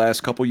had the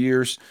last couple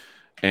years,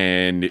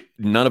 and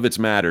none of it's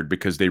mattered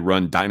because they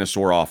run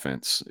dinosaur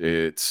offense.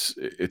 It's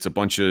a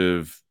bunch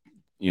of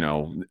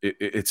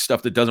it's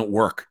stuff that doesn't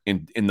work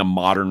in the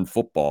modern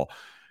football.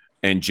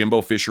 And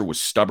Jimbo Fisher was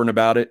stubborn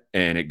about it,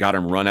 and it got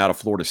him run out of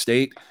Florida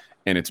State,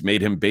 and it's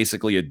made him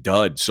basically a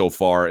dud so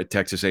far at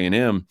Texas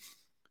A&M.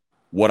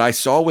 What I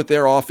saw with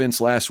their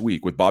offense last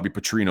week with Bobby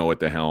Petrino at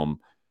the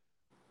helm,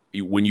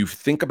 when you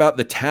think about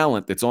the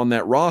talent that's on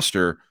that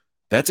roster,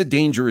 that's a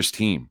dangerous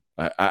team.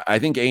 I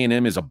think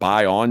A&M is a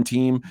buy-on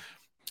team.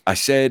 I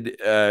said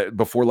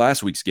before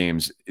last week's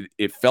games,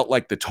 it felt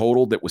like the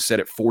total that was set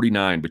at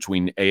 49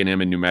 between A&M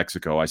and New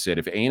Mexico. I said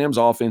if A&M's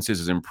offense is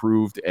as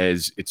improved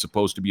as it's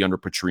supposed to be under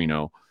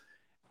Petrino,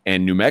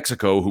 and New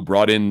Mexico, who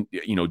brought in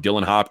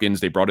Dylan Hopkins,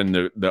 they brought in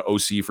the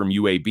OC from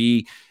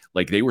UAB,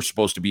 like they were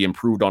supposed to be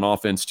improved on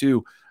offense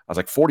too. I was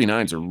like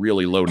 49 is a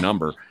really low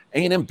number.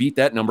 A&M beat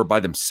that number by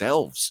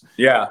themselves.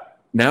 Yeah.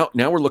 Now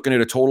we're looking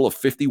at a total of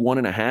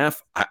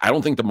 51.5. I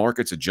don't think the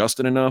market's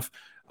adjusted enough.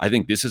 I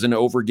think this is an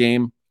over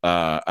game.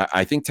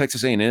 I think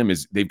Texas A&M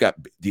they've got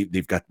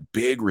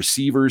big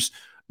receivers.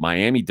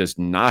 Miami does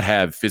not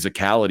have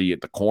physicality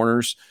at the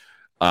corners.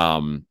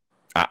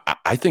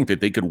 I think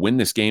that they could win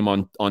this game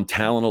on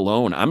talent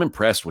alone. I'm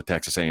impressed with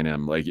Texas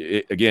A&M. Like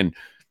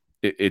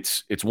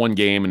it's one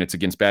game and it's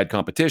against bad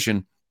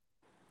competition,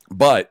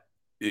 but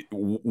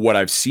what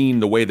I've seen,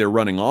 the way they're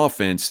running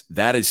offense,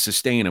 that is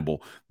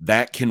sustainable.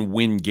 That can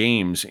win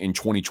games in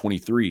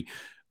 2023.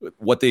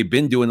 What they've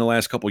been doing the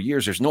last couple of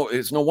years, it's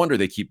no wonder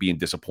they keep being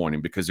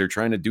disappointing because they're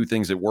trying to do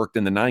things that worked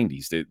in the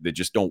 90s that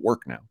just don't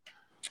work now.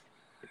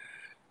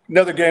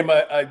 Another game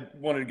I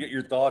wanted to get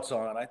your thoughts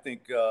on. I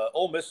think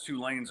Ole Miss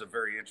Tulane's a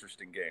very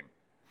interesting game.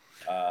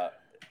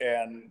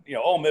 And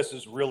Ole Miss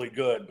is really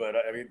good, but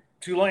I mean,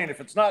 Tulane, if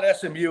it's not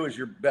SMU as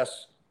your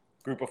best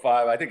group of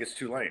five, I think it's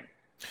Tulane.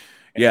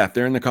 Yeah,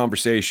 they're in the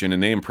conversation,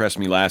 and they impressed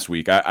me last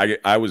week.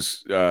 I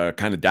was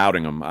kind of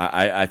doubting them.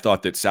 I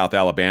thought that South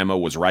Alabama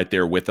was right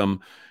there with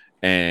them,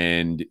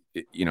 and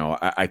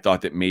I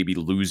thought that maybe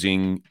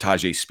losing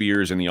Tajay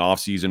Spears in the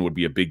offseason would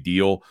be a big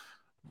deal.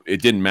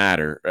 It didn't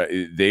matter.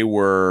 They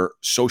were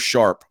so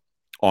sharp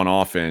on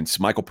offense.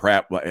 Michael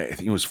Pratt, I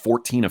think it was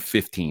 14 of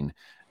 15.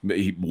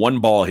 One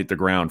ball hit the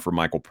ground for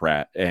Michael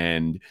Pratt,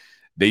 and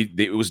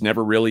it was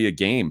never really a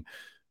game.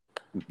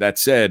 That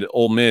said,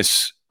 Ole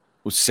Miss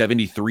was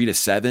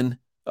 73-7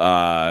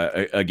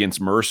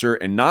 against Mercer,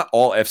 and not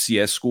all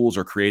FCS schools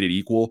are created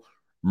equal.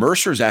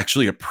 Mercer's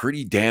actually a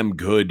pretty damn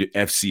good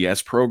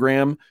FCS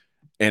program,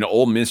 and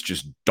Ole Miss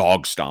just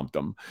dog stomped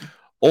them.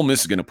 Ole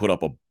Miss is going to put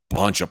up a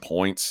bunch of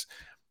points.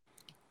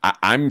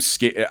 I'm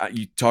scared.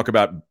 You talk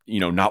about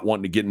not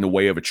wanting to get in the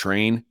way of a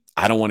train.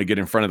 I don't want to get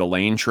in front of the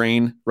lane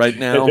train right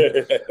now.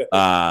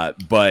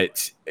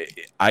 But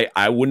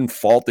I wouldn't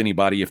fault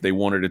anybody if they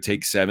wanted to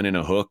take 7 in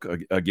a hook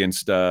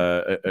against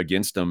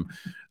them.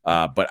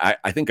 But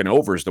I think an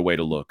over is the way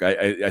to look.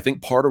 I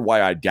think part of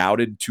why I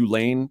doubted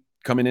Tulane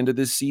coming into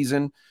this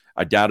season,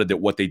 I doubted that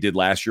what they did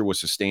last year was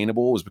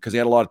sustainable, was because they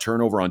had a lot of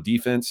turnover on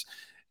defense.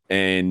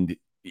 And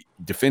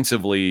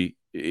defensively,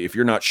 if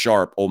you're not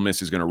sharp, Ole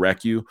Miss is going to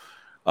wreck you.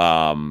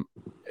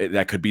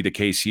 That could be the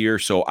case here.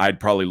 So I'd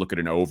probably look at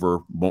an over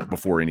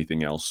before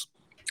anything else.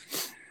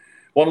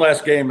 One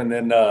last game, and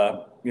then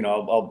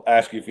I'll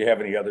ask you if you have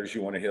any others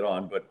you want to hit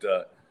on. But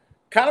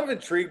kind of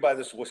intrigued by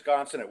this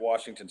Wisconsin at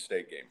Washington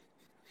State game.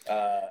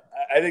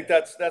 I think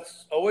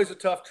that's always a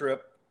tough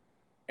trip,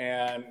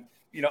 and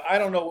I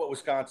don't know what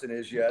Wisconsin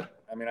is yet.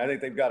 I mean, I think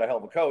they've got a hell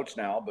of a coach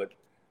now, but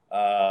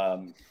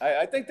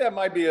I think that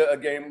might be a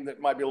game that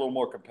might be a little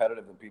more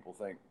competitive than people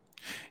think.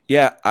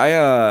 Yeah,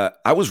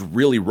 I was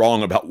really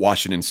wrong about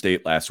Washington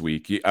State last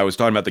week. I was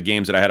talking about the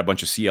games that I had a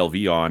bunch of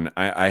CLV on.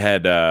 I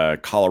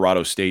had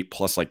Colorado State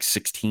plus like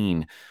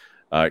 16.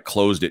 It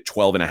closed at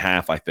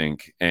 12.5, I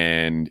think,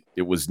 and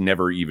it was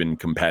never even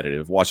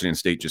competitive. Washington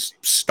State just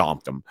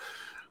stomped them.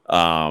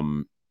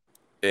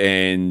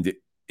 And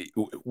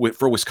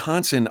for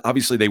Wisconsin,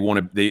 obviously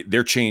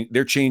they're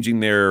changing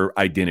their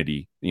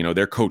identity.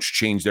 Their coach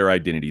changed their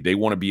identity. They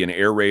want to be an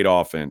air raid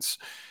offense.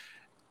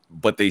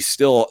 But they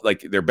still,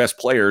 like, their best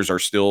players are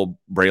still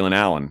Braylon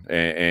Allen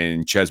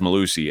and Ches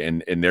Malusi,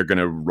 and they're going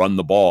to run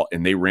the ball.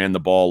 And they ran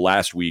the ball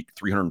last week,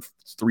 300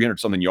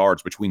 something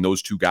yards between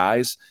those two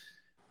guys.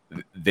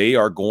 They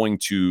are going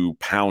to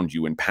pound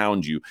you and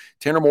pound you.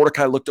 Tanner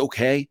Mordecai looked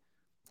okay,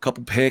 a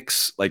couple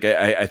picks. Like,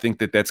 I think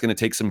that's going to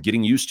take some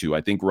getting used to.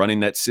 I think running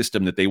that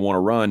system that they want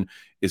to run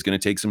is going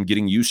to take some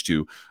getting used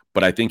to.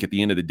 But I think at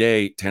the end of the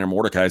day, Tanner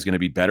Mordecai is going to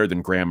be better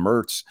than Graham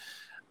Mertz.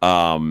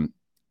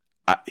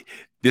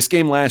 This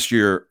game last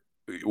year,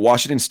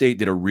 Washington State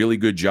did a really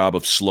good job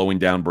of slowing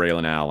down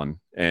Braylon Allen,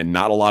 and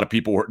not a lot of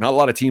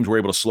teams were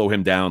able to slow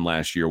him down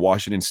last year.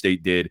 Washington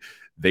State did.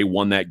 They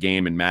won that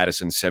game in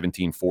Madison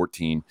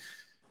 17-14.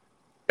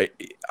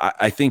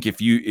 I think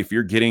if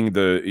you're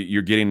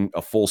getting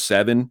a full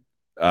 7,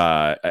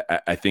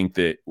 I think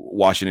that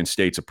Washington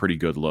State's a pretty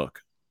good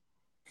look.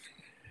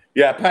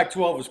 Yeah,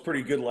 Pac-12 was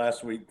pretty good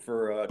last week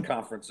for a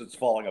conference that's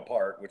falling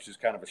apart, which is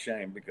kind of a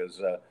shame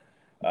because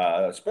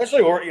especially,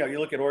 you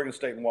look at Oregon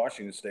State and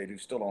Washington State, who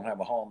still don't have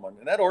a home,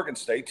 and that Oregon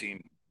State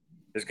team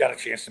has got a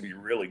chance to be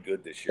really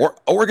good this year. Or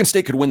Oregon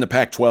State could win the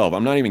Pac-12.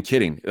 I'm not even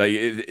kidding.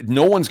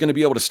 No one's going to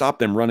be able to stop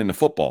them running the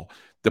football.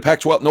 The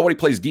Pac-12, nobody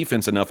plays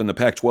defense enough in the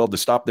Pac-12 to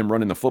stop them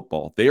running the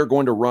football. They are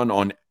going to run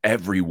on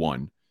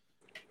everyone.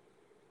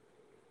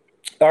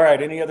 All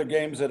right. Any other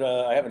games that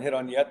I haven't hit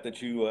on yet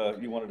that you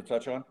wanted to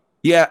touch on?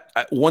 Yeah,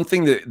 one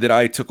thing that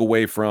I took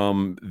away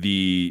from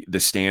the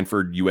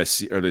Stanford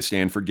USC or the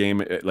Stanford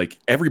game, like,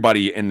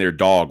 everybody and their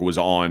dog was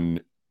on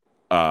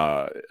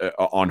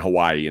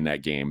Hawaii in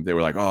that game. They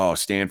were like, "Oh,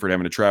 Stanford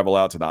having to travel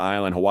out to the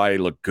island." Hawaii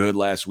looked good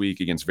last week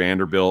against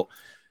Vanderbilt,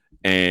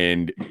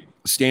 and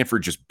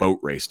Stanford just boat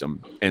raced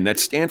them. And that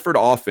Stanford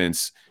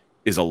offense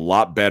is a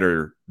lot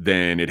better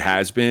than it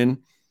has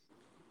been.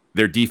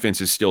 Their defense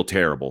is still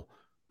terrible.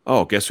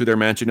 Oh, guess who they're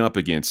matching up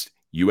against?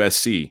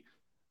 USC.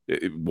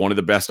 One of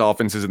the best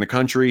offenses in the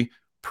country,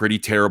 pretty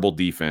terrible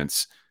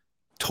defense.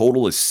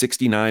 Total is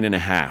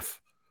 69.5.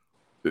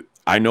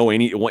 I know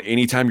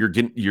anytime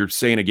you're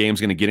saying a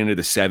game's going to get into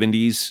the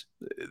 70s,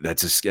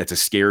 that's a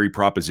scary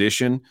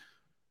proposition.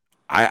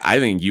 I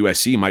think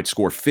USC might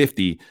score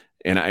 50,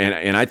 and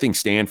I think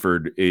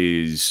Stanford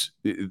is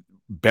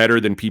better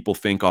than people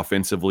think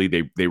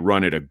offensively. They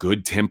run at a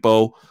good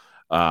tempo.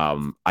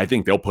 I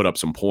think they'll put up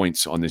some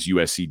points on this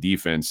USC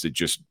defense that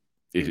just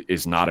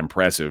is not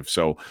impressive.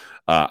 So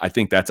I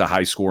think that's a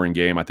high scoring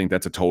game. I think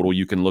that's a total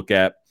you can look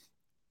at.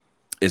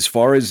 As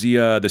far as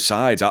the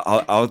sides,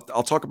 I'll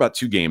talk about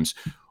 2 games.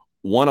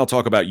 One, I'll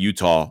talk about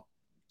Utah,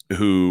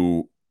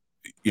 who,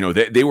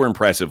 they were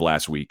impressive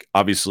last week.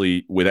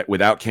 Obviously,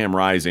 without Cam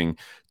Rising,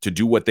 to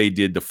do what they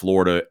did to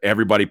Florida,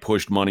 everybody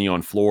pushed money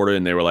on Florida,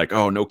 and they were like,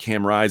 "Oh, no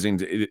Cam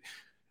Rising." It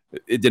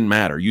didn't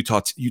matter.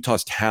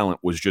 Utah's talent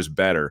was just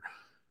better.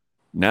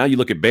 Now you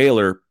look at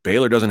Baylor.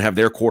 Baylor doesn't have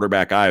their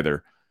quarterback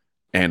either.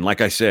 And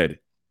like I said,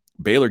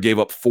 Baylor gave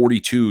up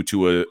 42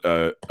 to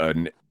a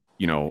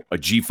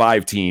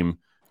G5 team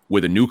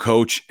with a new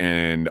coach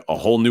and a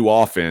whole new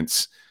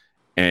offense,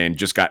 and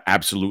just got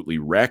absolutely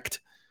wrecked.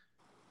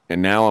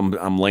 And now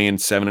I'm laying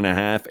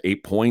 7.5,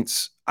 8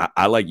 points.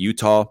 I like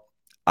Utah.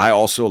 I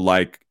also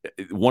like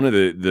one of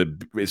the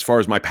as far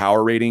as my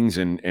power ratings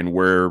and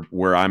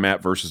where I'm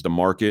at versus the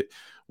market.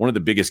 One of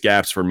the biggest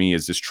gaps for me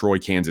is this Troy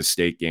Kansas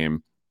State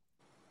game.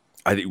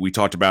 I think we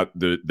talked about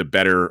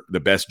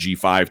the best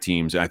G5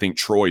 teams. I think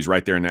Troy's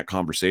right there in that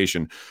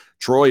conversation.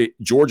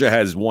 Georgia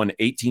has won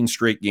 18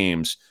 straight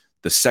games.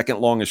 The second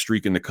longest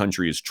streak in the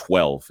country is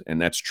 12,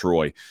 and that's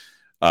Troy.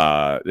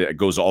 It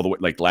goes all the way.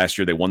 Like last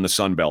year, they won the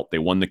Sun Belt. They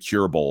won the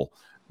Cure Bowl.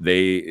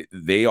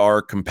 They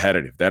are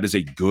competitive. That is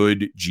a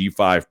good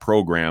G5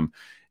 program.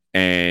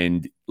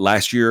 And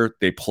last year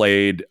they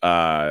played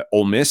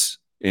Ole Miss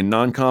in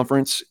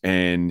non-conference,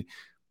 and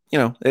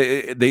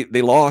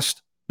they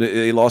lost.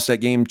 They lost that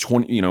game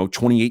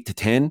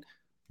 28-10,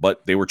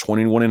 but they were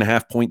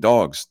 21.5 point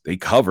dogs. They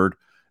covered.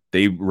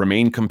 They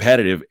remained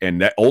competitive,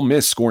 and that Ole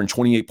Miss scoring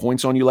 28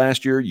 points on you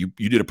last year, you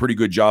did a pretty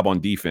good job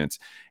on defense.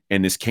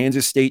 And this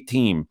Kansas State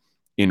team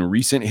in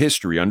recent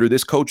history under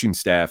this coaching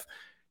staff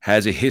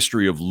has a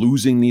history of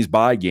losing these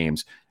bye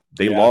games.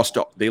 They lost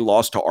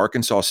to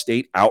Arkansas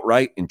State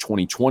outright in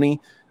 2020.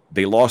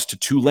 They lost to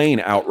Tulane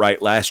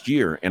outright last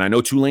year. And I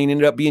know Tulane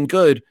ended up being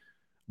good,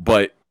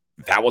 but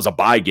that was a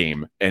bye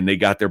game and they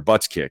got their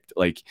butts kicked.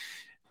 Like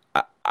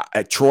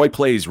Troy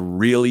plays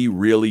really,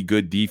 really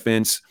good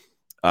defense.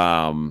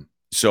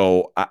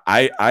 So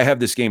I have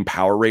this game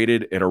power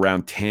rated at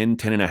around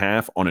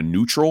 10.5 on a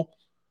neutral.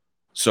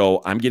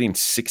 So I'm getting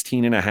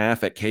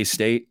 16.5 at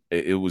K-State.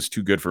 It was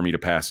too good for me to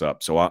pass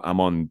up. So I'm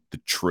on the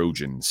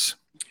Trojans.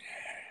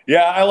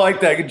 Yeah, I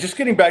like that. Just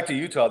getting back to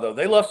Utah, though,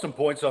 they left some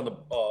points on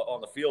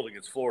the field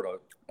against Florida.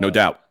 No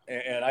doubt.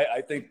 And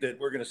I think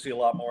that we're going to see a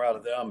lot more out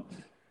of them.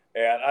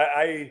 And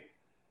I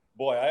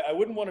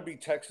wouldn't want to be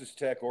Texas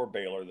Tech or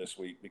Baylor this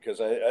week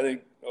because I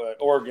think what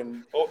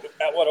Oregon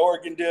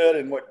did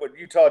and what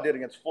Utah did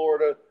against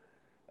Florida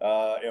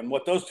and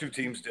what those two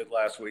teams did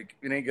last week,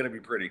 it ain't going to be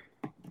pretty.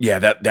 Yeah,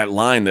 that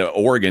line, the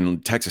Oregon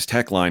Texas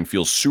Tech line,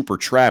 feels super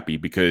trappy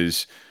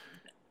because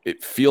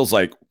it feels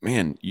like,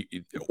 man,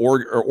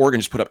 Oregon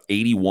just put up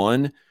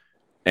 81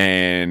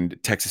 and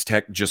Texas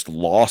Tech just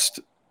lost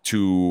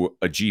to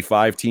a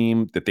G5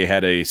 team that they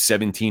had a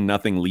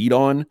 17-0 lead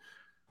on,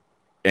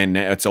 and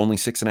it's only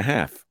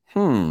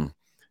 6.5.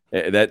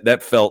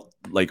 That felt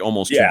like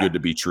almost too good to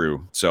be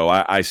true. So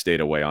I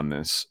stayed away on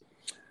this.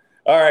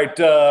 All right,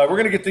 we're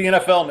going to get to the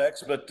NFL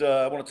next, but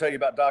I want to tell you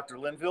about Dr.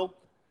 Linville.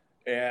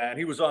 And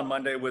he was on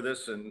Monday with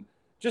us, and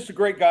just a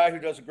great guy who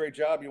does a great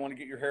job. You want to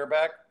get your hair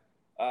back?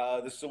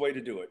 This is the way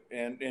to do it.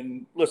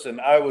 And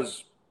listen, I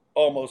was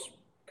almost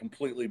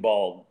completely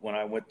bald when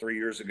I went 3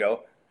 years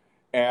ago.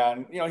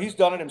 And, he's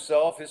done it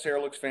himself. His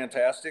hair looks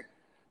fantastic.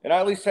 And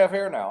I at least have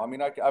hair now. I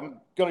mean, I'm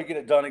going to get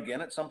it done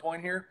again at some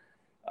point here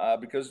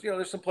because,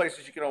 there's some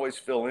places you can always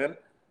fill in.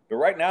 But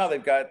right now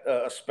they've got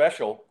a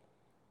special.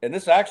 And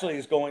this actually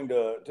is going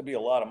to be a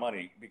lot of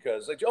money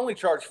because they only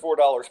charge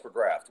 $4 per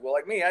graft. Well,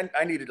 like me,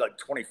 I needed like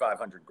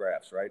 2,500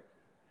 grafts, right?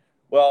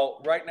 Well,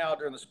 right now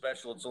during the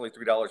special, it's only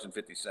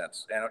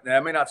 $3.50. And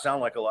that may not sound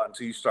like a lot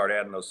until you start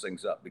adding those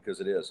things up because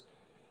it is.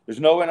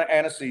 There's no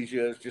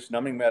anesthesia. It's just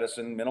numbing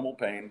medicine, minimal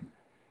pain.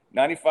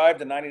 95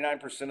 to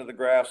 99% of the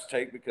grafts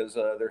take because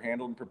they're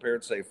handled and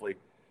prepared safely.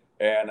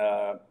 And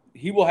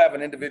he will have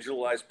an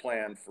individualized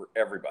plan for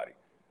everybody.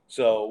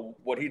 So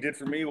what he did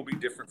for me will be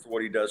different for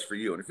what he does for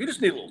you. And if you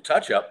just need a little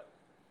touch up,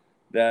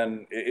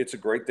 then it's a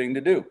great thing to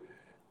do.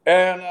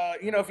 And,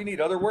 if you need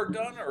other work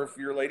done or if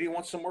your lady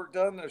wants some work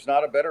done, there's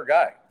not a better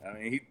guy. I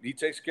mean, he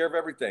takes care of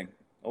everything.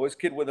 Always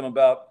kid with him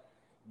about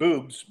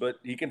boobs, but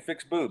he can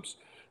fix boobs.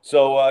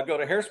 So go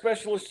to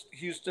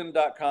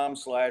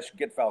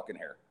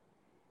hairspecialisthouston.com/getfalconhair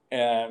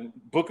and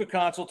book a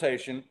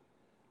consultation.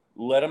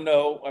 Let them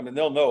know. I mean,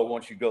 they'll know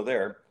once you go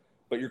there.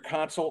 But your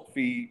consult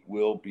fee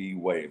will be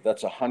waived.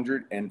 That's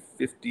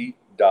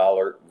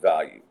 $150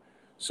 value.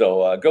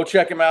 So go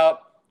check him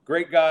out.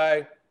 Great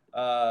guy.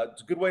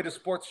 It's a good way to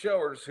support the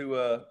showers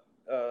who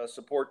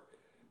support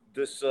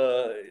this.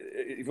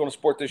 If you want to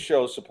support this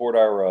show, support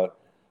our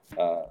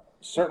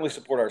certainly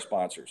support our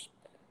sponsors.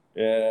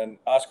 And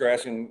Oscar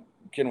asking,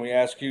 can we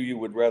ask who you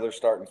would rather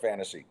start in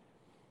fantasy?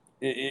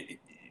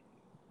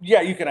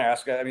 Yeah, you can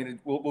ask. I mean,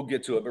 we'll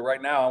get to it. But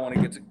right now, I want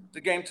to get to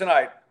the game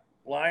tonight.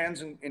 Lions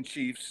and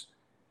Chiefs.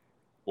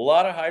 A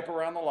lot of hype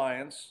around the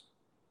Lions,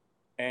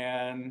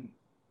 and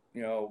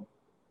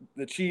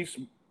the Chiefs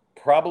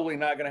probably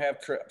not going to have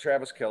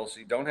Travis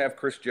Kelce. Don't have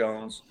Chris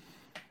Jones.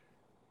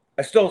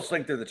 I still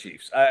think they're the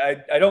Chiefs.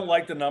 I don't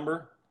like the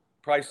number.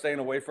 Probably staying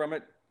away from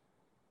it.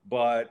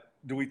 But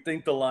do we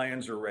think the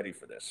Lions are ready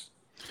for this?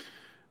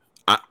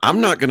 I'm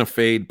not going to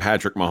fade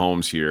Patrick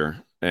Mahomes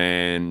here,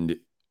 and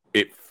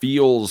it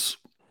feels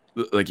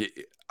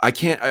like I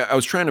can't. I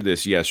was trying to do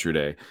this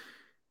yesterday.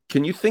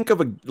 Can you think of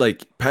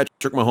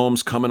Patrick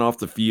Mahomes coming off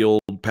the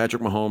field?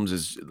 Patrick Mahomes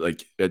is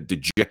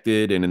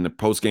dejected, and in the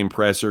post-game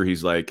presser,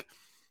 he's like,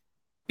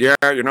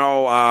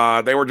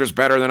 yeah, they were just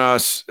better than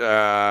us.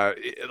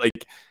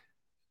 Like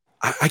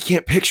I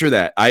can't picture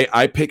that.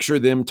 I picture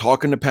them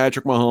talking to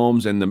Patrick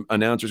Mahomes and the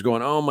announcers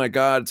going, "Oh my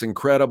God, it's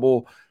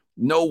incredible!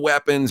 No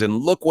weapons,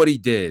 and look what he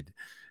did."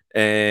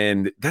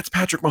 And that's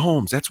Patrick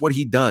Mahomes. That's what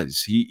he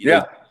does. He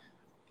Yeah.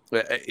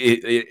 like,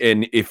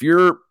 and if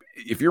you're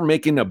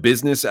making a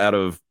business out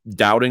of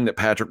doubting that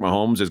Patrick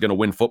Mahomes is going to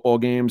win football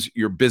games,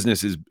 your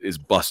business is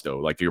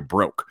busto. Like you're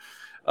broke.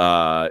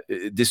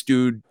 This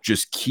dude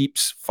just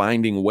keeps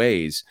finding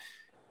ways,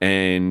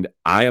 and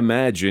I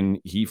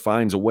imagine he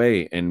finds a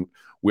way. And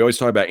we always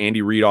talk about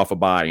Andy Reid off a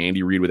bye,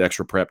 Andy Reid with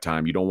extra prep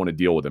time. You don't want to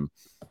deal with him.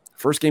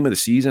 First game of the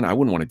season, I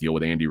wouldn't want to deal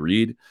with Andy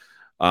Reid.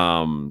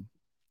 Um,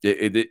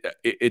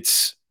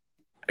 it's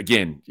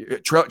again,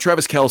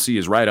 Travis Kelce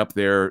is right up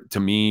there to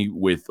me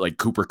with like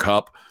Cooper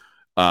Kupp,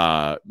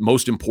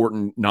 most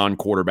important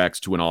non-quarterbacks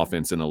to an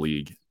offense in the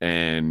league,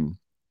 and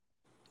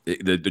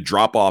the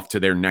drop off to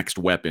their next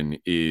weapon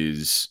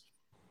is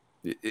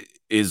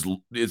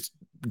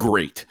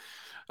great.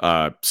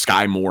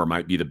 Sky Moore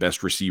might be the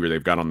best receiver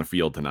they've got on the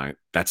field tonight.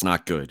 That's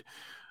not good.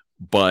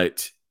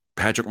 But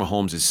Patrick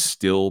Mahomes is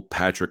still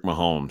Patrick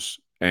Mahomes.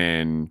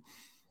 And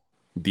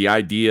the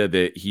idea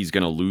that he's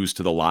going to lose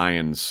to the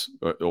Lions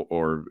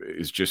or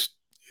is just,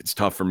 it's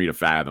tough for me to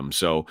fathom.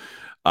 So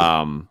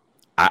I'm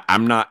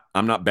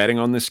not betting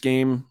on this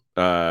game,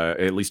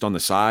 at least on the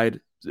side,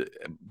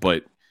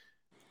 but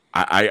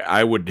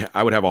I would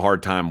have a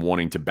hard time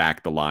wanting to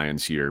back the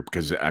Lions here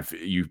because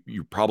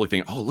you probably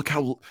think, oh, look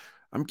how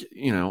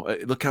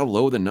look how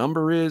low the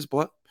number is.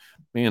 But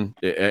man,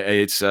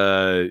 it's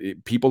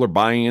people are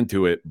buying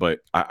into it, but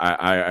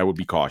I would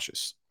be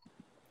cautious.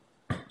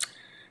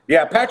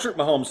 Yeah, Patrick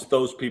Mahomes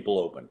throws people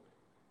open.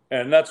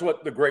 And that's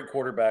what the great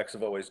quarterbacks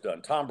have always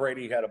done. Tom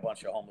Brady had a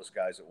bunch of homeless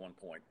guys at one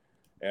point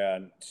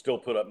and still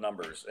put up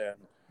numbers. And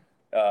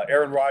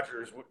Aaron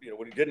Rodgers,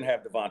 when he didn't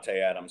have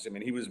Devontae Adams, I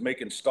mean, he was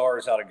making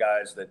stars out of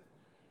guys that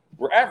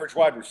were average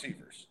wide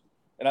receivers.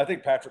 And I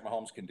think Patrick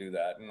Mahomes can do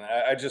that. And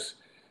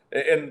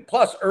and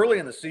plus, early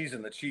in the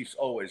season, the Chiefs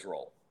always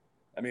roll.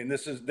 I mean,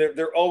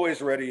 they're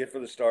always ready for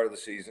the start of the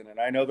season. And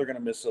I know they're going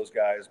to miss those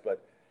guys,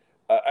 but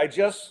I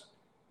just,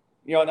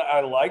 and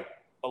I like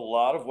a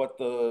lot of what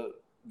the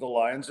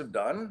Lions have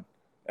done,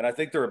 and I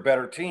think they're a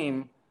better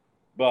team,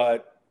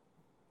 but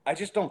I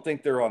just don't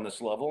think they're on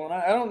this level, and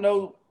I don't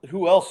know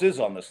who else is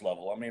on this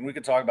level. I mean, we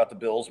could talk about the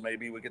Bills,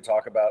 maybe we could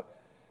talk about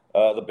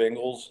the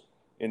Bengals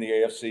in the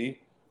AFC,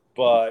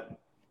 but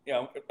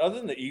other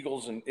than the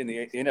Eagles in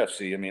the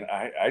NFC, I mean,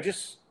 I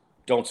just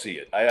don't see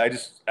it.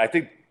 I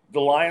think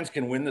the Lions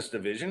can win this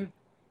division,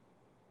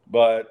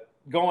 but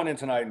going in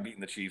tonight and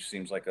beating the Chiefs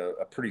seems like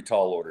a pretty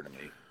tall order to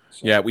me.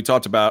 So. Yeah, we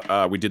talked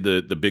about we did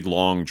the big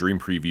long dream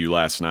preview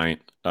last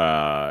night,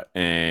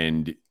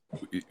 and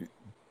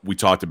we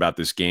talked about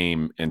this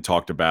game and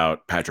talked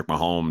about Patrick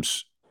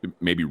Mahomes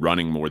maybe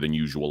running more than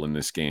usual in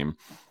this game,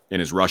 and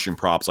his rushing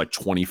props like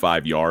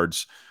 25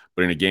 yards.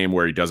 But in a game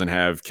where he doesn't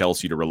have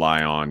Kelce to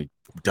rely on, he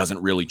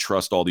doesn't really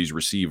trust all these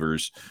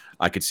receivers,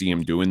 I could see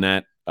him doing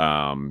that.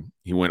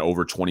 He went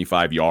over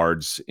 25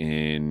 yards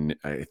in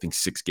I think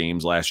 6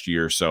 games last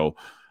year, so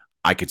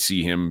I could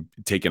see him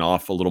taking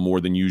off a little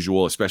more than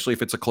usual, especially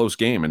if it's a close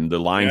game. And the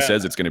line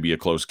says it's going to be a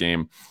close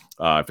game.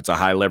 If it's a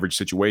high leverage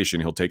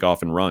situation, he'll take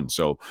off and run.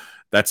 So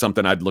that's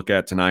something I'd look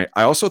at tonight.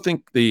 I also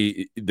think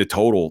the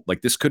total,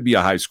 like this could be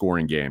a high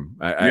scoring game.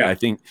 I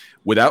think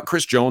without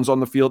Chris Jones on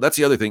the field, that's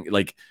the other thing.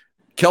 Like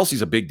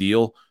Kelsey's a big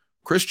deal.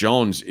 Chris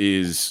Jones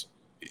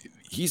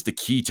he's the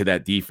key to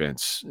that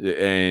defense.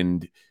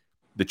 And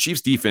the Chiefs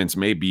defense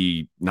may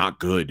be not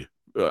good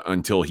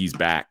until he's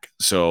back.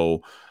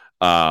 So,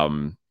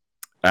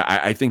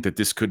 I think that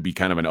this could be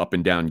kind of an up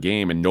and down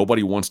game, and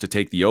nobody wants to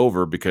take the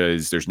over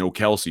because there's no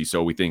Kelce.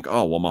 So we think,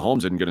 oh, well, Mahomes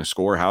isn't going to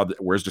score.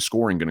 Where's the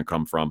scoring going to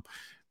come from?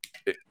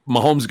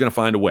 Mahomes is going to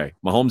find a way.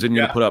 Mahomes isn't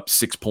going to put up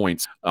 6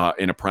 points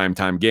in a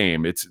primetime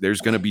game.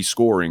 There's going to be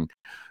scoring.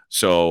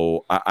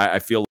 So I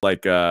feel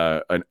like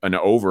an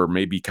over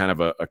may be kind of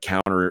a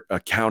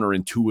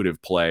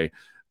counterintuitive play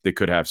that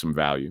could have some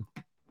value.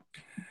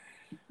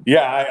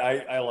 Yeah,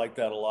 I like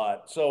that a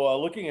lot.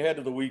 So looking ahead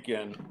to the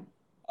weekend,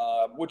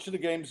 which are the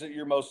games that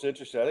you're most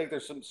interested in? I think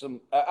there's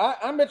some.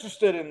 I'm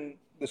interested in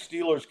the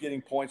Steelers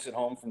getting points at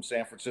home from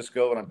San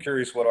Francisco, and I'm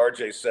curious what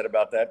RJ said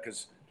about that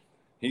because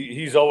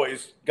he's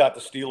always got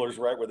the Steelers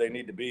right where they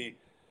need to be.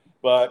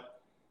 But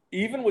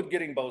even with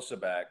getting Bosa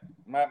back,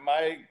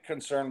 my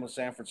concern with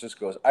San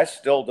Francisco is I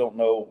still don't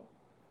know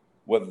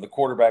whether the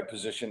quarterback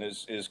position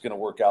is going to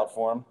work out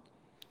for him.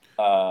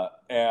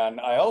 And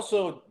I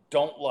also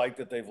don't like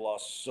that they've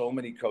lost so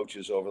many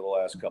coaches over the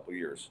last couple of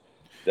years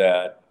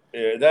that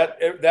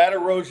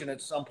erosion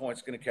at some point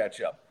is going to catch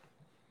up.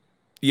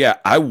 Yeah,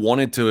 I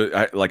wanted to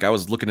I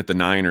was looking at the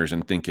Niners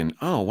and thinking,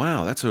 "Oh,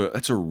 wow, that's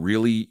a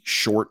really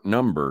short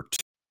number."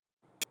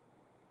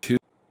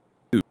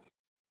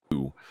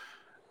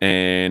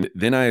 And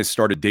then I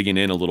started digging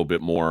in a little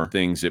bit more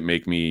things that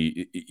make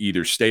me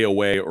either stay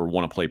away or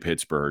want to play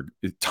Pittsburgh.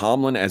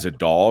 Tomlin as a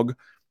dog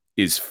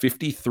is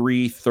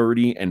 53,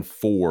 30 and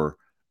 4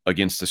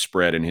 against the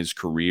spread in his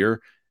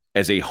career.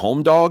 As a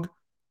home dog,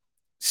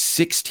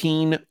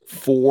 16,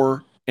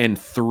 4, and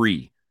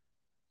 3.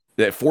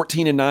 That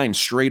 14 and 9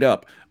 straight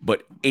up,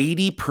 but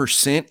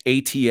 80%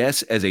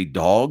 ATS as a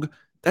dog,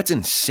 that's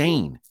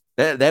insane.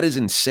 That is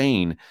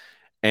insane.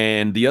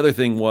 And the other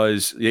thing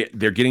was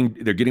they're getting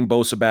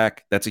Bosa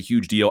back. That's a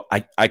huge deal.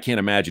 I can't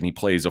imagine he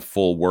plays a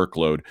full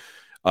workload.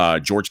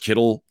 George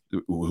Kittle,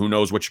 who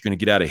knows what you're going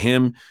to get out of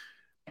him.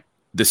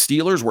 The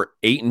Steelers were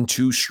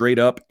 8-2 straight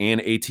up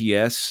and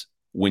ATS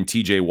when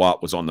TJ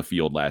Watt was on the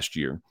field last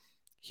year.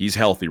 He's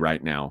healthy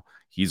right now.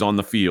 He's on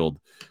the field.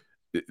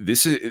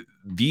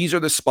 These are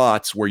the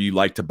spots where you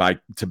like to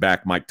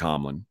back Mike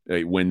Tomlin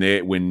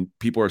when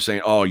people are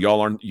saying, "Oh,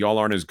 y'all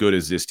aren't as good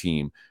as this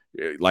team."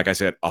 Like I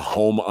said, a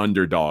home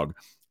underdog.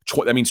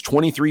 That means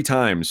 23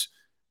 times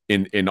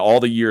in all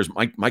the years.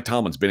 Mike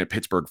Tomlin's been at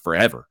Pittsburgh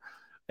forever,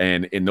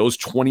 and in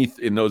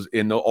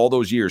all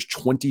those years,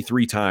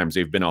 23 times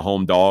they've been a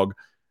home dog,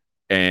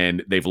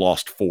 and they've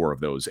lost 4 of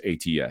those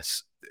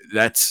ATS.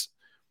 That's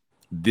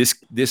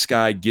this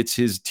guy gets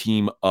his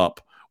team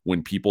up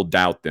when people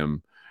doubt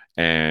them.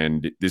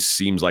 And this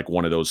seems like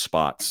one of those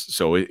spots.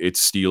 So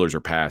it's Steelers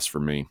or pass for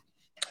me.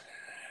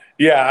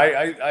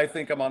 Yeah, I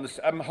think I'm on this.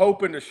 I'm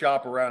hoping to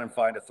shop around and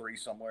find a 3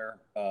 somewhere.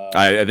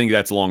 I think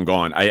that's long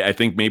gone. I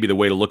think maybe the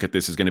way to look at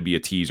this is going to be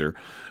a teaser,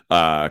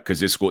 because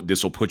this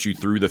will put you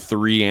through the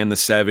 3 and the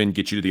 7,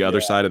 get you to the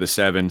other side of the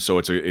 7. So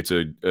it's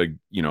a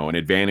an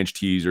advantage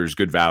teaser is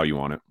good value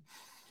on it.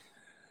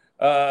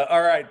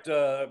 All right,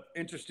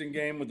 interesting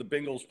game with the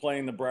Bengals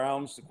playing the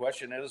Browns. The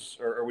question is,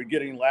 are we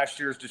getting last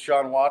year's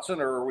Deshaun Watson,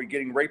 or are we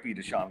getting rapey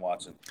Deshaun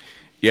Watson?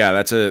 Yeah,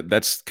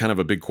 that's kind of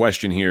a big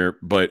question here,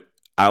 but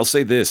I'll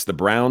say this: the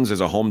Browns as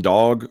a home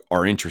dog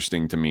are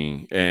interesting to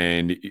me,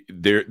 and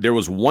there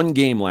was one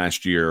game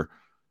last year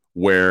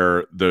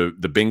where the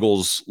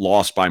Bengals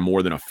lost by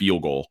more than a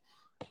field goal,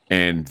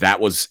 and that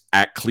was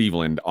at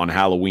Cleveland on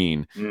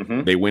Halloween.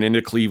 Mm-hmm. They went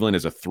into Cleveland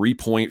as a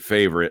 3-point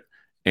favorite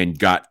and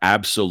got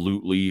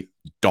absolutely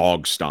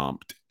dog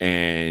stomped.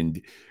 And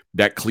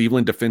that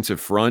Cleveland defensive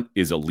front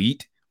is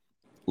elite.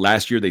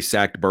 Last year, they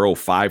sacked Burrow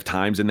 5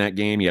 times in that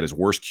game. He had his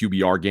worst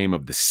QBR game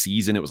of the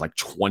season. It was like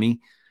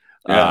 20.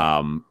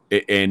 Yeah.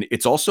 And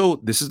it's also,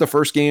 this is the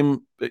first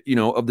game,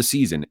 of the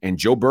season. And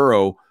Joe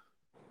Burrow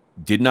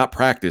did not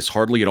practice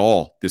hardly at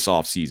all this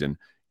offseason.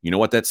 You know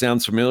what that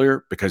sounds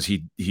familiar? Because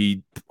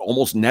he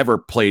almost never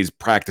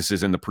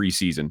practices in the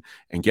preseason.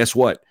 And guess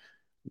what?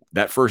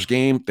 That first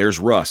game, there's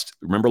rust.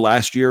 Remember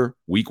last year,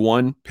 week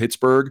 1,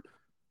 Pittsburgh,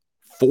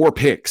 4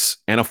 picks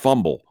and a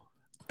fumble.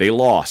 They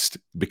lost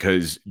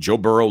because Joe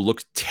Burrow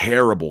looked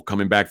terrible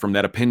coming back from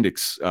that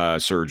appendix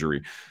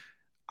surgery.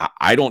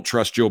 I don't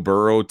trust Joe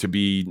Burrow to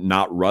be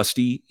not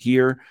rusty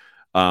here.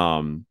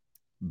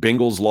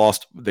 Bengals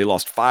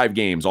lost 5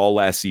 games all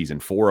last season.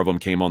 4 of them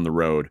came on the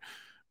road.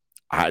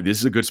 This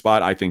is a good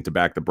spot, I think, to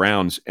back the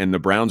Browns, and the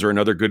Browns are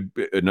another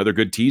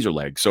good teaser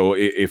leg. So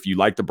if you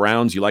like the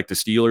Browns, you like the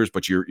Steelers,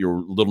 but you're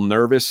a little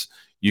nervous,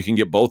 you can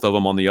get both of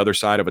them on the other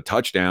side of a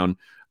touchdown.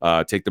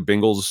 Take the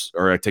Browns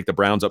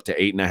up to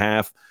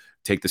 8.5,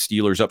 take the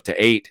Steelers up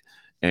to 8,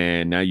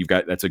 and now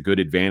that's a good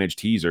advantage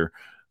teaser.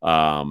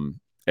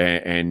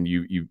 And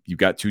you've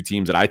got 2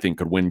 teams that I think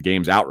could win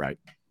games outright.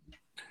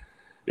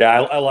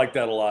 Yeah, I like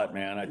that a lot,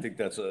 man. I think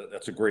that's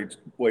a great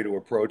way to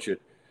approach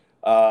it.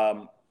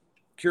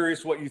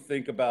 Curious what you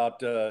think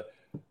about.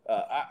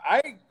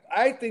 I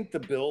think the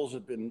Bills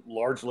have been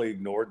largely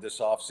ignored this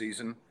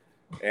offseason,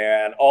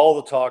 and all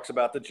the talks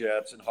about the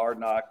Jets and Hard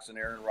Knocks and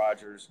Aaron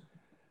Rodgers.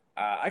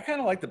 I kind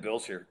of like the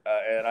Bills here,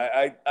 and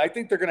I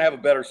think they're going to have a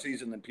better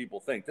season than people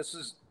think.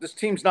 This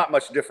team's not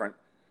much different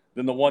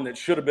than the one that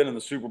should have been in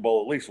the Super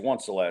Bowl at least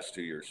once the last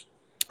 2 years.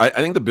 I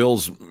think the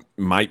Bills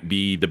might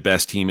be the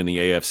best team in the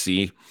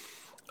AFC.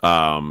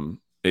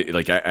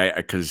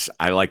 Because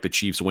I like the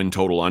Chiefs win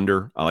total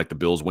under. I like the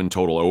Bills win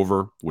total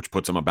over, which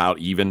puts them about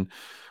even.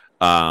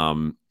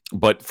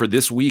 But for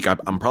this week,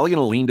 I'm probably going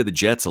to lean to the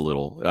Jets a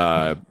little.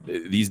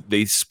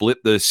 They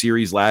split the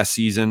series last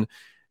season,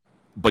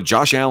 but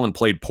Josh Allen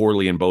played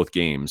poorly in both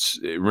games.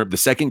 Remember, the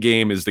second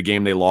game is the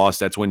game they lost.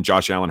 That's when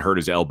Josh Allen hurt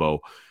his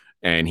elbow,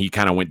 and he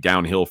kind of went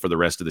downhill for the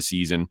rest of the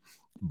season.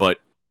 But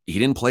he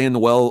didn't play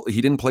well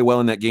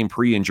in that game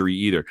pre-injury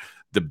either.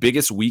 The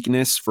biggest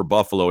weakness for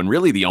Buffalo, and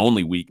really the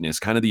only weakness,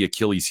 kind of the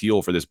Achilles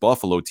heel for this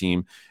Buffalo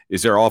team,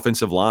 is their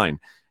offensive line.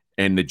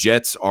 And the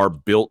Jets are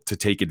built to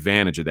take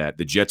advantage of that.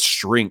 The Jets'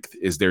 strength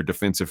is their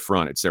defensive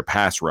front. It's their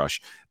pass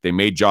rush. They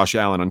made Josh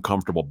Allen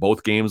uncomfortable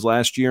both games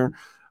last year.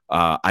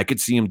 I could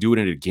see him doing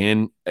it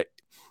again.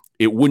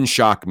 It wouldn't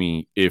shock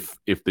me if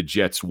the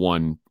Jets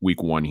won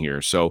week 1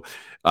 here. So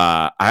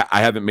I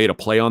haven't made a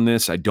play on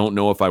this. I don't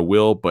know if I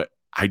will, but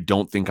I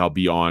don't think I'll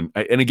be on.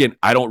 And again,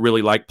 I don't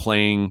really like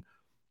playing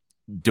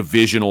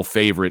divisional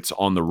favorites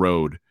on the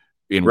road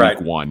in week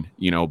 1,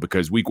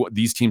 because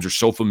these teams are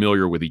so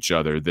familiar with each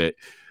other that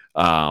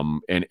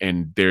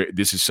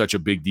this is such a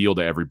big deal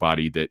to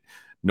everybody that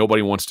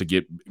nobody wants to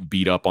get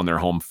beat up on their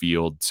home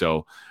field.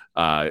 So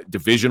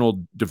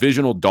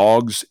Divisional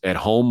dogs at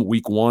home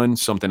week one,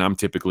 something I'm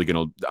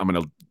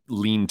gonna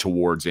lean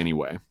towards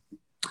anyway.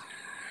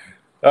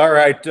 All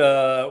right.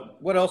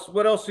 What else?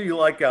 What else do you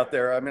like out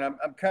there? I mean,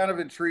 I'm kind of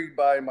intrigued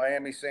by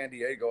Miami, San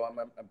Diego.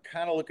 I'm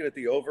kind of looking at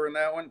the over in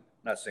that one.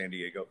 Not San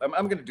Diego. I'm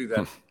going to do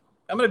that.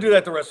 I'm going to do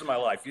that the rest of my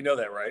life. You know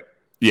that, right?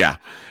 Yeah.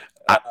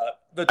 Uh,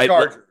 the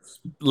Chargers.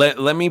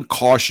 Let me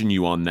caution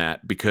you on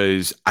that,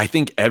 because I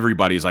think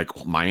everybody's like,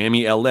 well,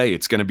 Miami, LA,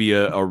 it's going to be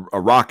a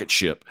rocket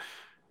ship.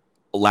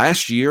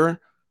 Last year,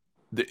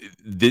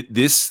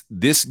 this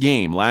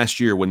game last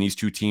year when these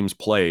two teams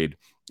played,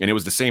 and it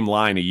was the same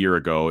line a year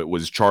ago, it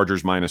was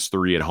Chargers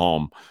 -3 at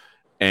home,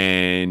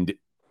 and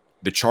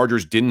the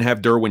Chargers didn't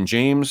have Derwin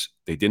James,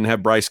 they didn't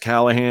have Bryce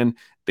Callahan,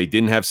 they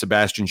didn't have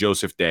Sebastian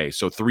Joseph Day.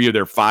 So 3 of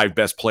their 5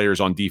 best players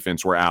on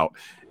defense were out,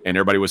 and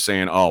everybody was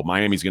saying, oh,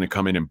 Miami's going to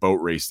come in and boat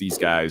race these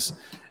guys.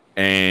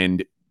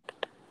 And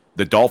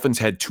the Dolphins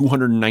had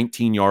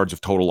 219 yards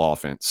of total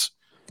offense.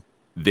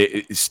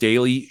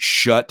 Staley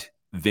shut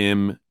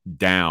them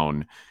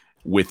down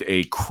with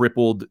a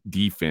crippled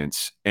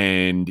defense,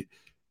 and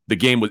the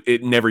game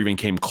it never even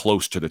came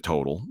close to the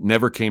total.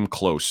 Never came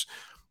close.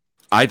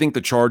 I think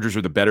the Chargers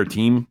are the better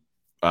team.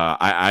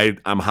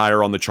 I'm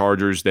higher on the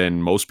Chargers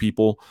than most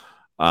people,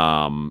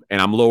 and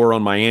I'm lower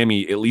on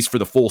Miami. At least for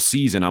the full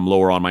season, I'm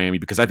lower on Miami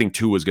because I think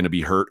Tua is going to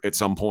be hurt at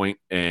some point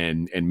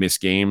and miss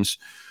games.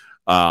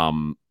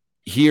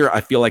 Here,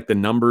 I feel like the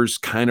numbers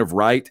kind of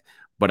right.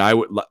 But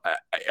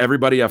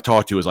everybody I've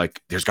talked to is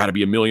like, there's got to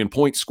be 1 million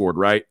points scored,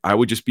 right? I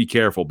would just be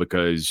careful,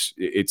 because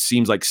it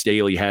seems like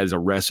Staley has a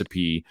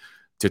recipe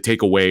to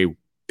take away.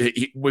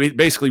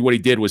 Basically, what he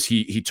did was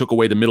he took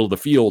away the middle of the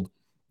field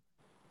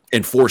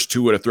and forced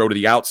Tua to throw to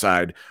the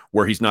outside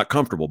where he's not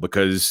comfortable,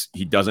 because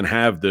he doesn't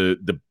have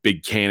the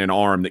big cannon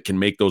arm that can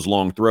make those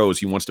long throws.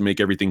 He wants to make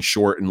everything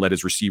short and let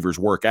his receivers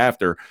work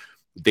after.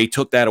 They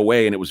took that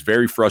away, and it was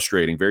very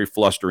frustrating, very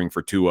flustering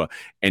for Tua.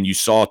 And you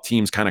saw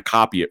teams kind of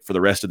copy it for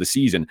the rest of the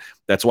season.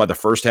 That's why the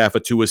first half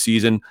of Tua's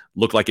season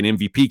looked like an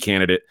MVP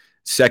candidate.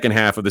 Second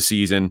half of the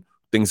season,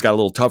 things got a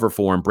little tougher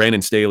for him.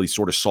 Brandon Staley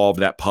sort of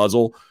solved that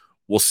puzzle.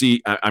 We'll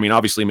see. I mean,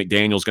 obviously,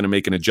 McDaniel's going to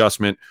make an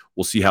adjustment.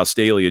 We'll see how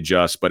Staley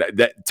adjusts. But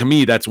to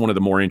me, that's one of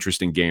the more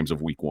interesting games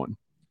of week one.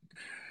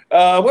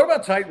 What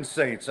about Titans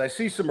Saints? I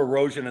see some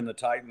erosion in the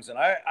Titans, and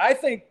I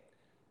think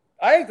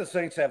the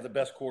Saints have the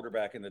best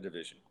quarterback in the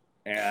division.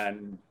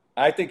 And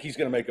I think he's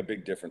going to make a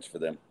big difference for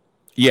them.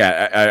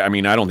 Yeah, I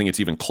mean, I don't think it's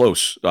even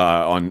close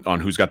on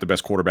who's got the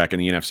best quarterback in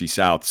the NFC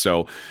South.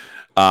 So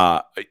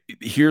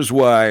here's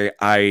why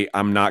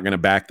I'm not going to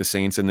back the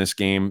Saints in this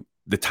game.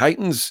 The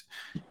Titans,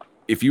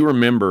 if you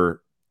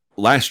remember,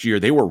 last year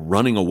they were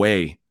running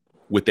away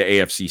with the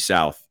AFC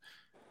South,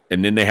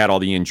 and then they had all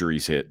the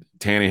injuries hit.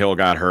 Tannehill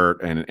got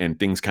hurt, and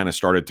things kind of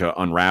started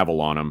to unravel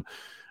on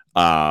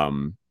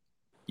them.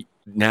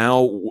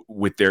 Now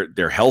with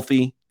they're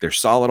healthy, they're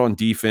solid on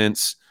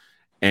defense,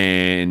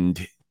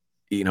 and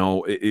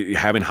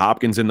having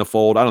Hopkins in the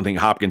fold, I don't think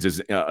Hopkins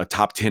is a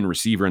top 10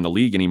 receiver in the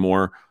league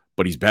anymore,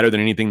 but he's better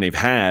than anything they've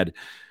had.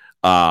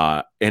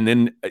 And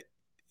then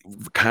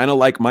kind of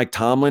like Mike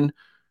Tomlin,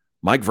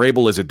 Mike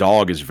Vrabel as a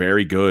dog is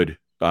very good.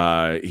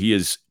 He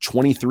is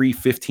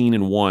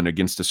 23-15-1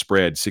 against the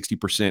spread,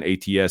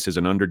 60% ATS as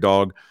an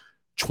underdog,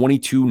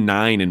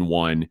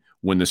 22-9-1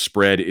 when the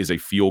spread is a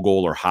field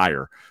goal or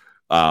higher.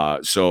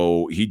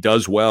 So he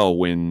does well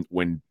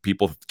when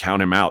people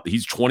count him out.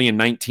 He's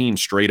 20-19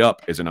 straight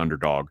up as an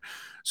underdog.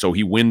 So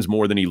he wins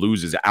more than he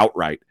loses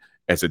outright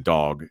as a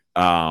dog.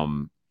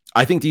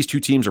 I think these two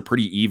teams are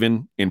pretty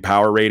even in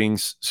power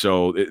ratings.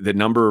 So the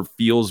number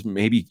feels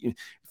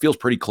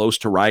pretty close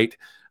to right.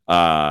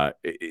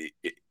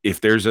 If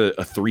there's a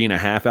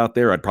 3.5 out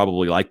there, I'd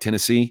probably like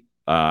Tennessee.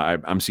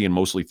 I'm seeing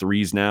mostly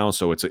 3s now.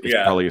 So it's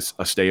probably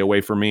a stay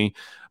away for me,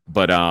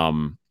 but,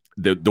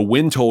 the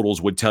win totals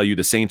would tell you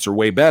the Saints are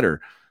way better.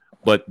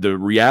 But the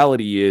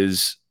reality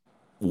is,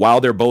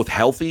 while they're both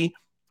healthy,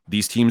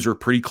 these teams are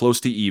pretty close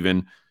to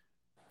even.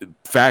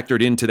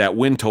 Factored into that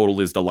win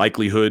total is the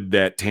likelihood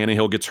that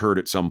Tannehill gets hurt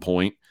at some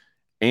point,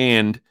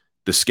 and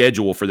the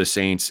schedule for the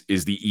Saints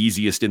is the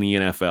easiest in the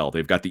NFL.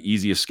 They've got the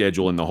easiest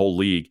schedule in the whole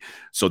league,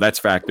 so that's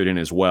factored in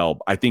as well.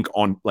 I think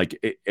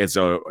as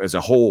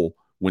a whole,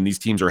 when these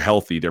teams are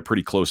healthy, they're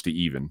pretty close to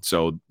even.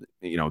 So,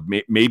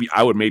 maybe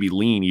I would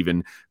lean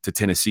even to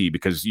Tennessee,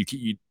 because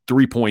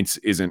 3 points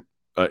isn't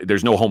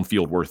there's no home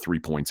field worth 3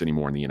 points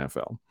anymore in the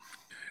NFL.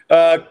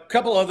 A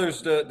couple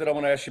others that I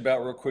want to ask you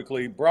about real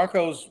quickly.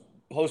 Broncos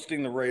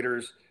hosting the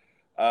Raiders.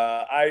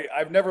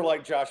 I've never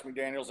liked Josh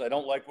McDaniels. I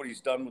don't like what he's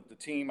done with the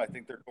team. I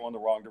think they're going the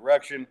wrong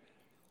direction.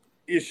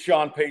 Is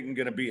Sean Payton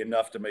going to be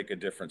enough to make a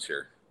difference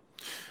here?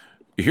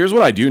 Here's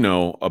what I do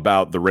know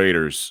about the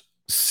Raiders.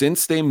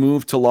 Since they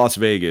moved to Las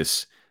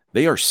Vegas,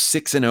 they are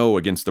 6-0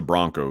 against the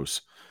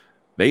Broncos.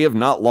 They have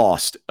not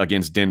lost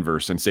against Denver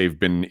since they've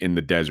been in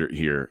the desert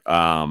here.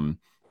 I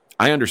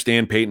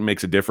understand Peyton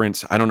makes a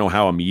difference. I don't know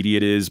how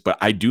immediate it is, but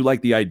I do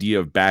like the idea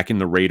of backing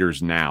the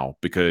Raiders now,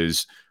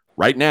 because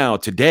right now,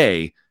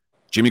 today,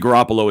 Jimmy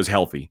Garoppolo is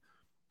healthy.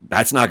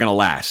 That's not going to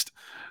last.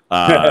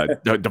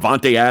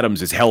 Devontae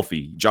Adams is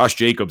healthy. Josh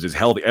Jacobs is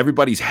healthy.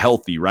 Everybody's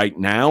healthy right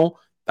now.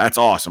 That's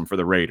awesome for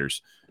the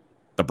Raiders.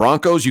 The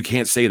Broncos, you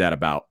can't say that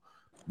about.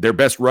 Their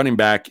best running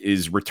back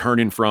is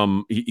returning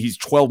from, he's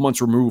 12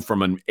 months removed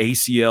from an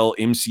ACL,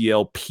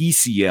 MCL,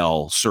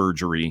 PCL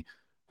surgery.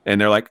 And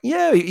they're like,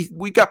 yeah,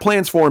 we got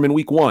plans for him in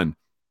week 1.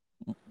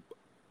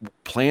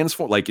 Plans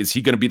for, like, is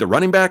he going to be the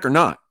running back or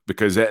not?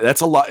 Because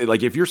that's a lot.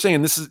 Like, if you're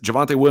saying this is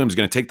Javonte Williams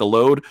going to take the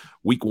load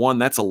week 1,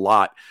 that's a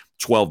lot.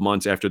 12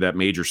 months after that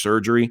major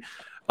surgery.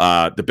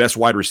 The best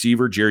wide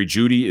receiver, Jerry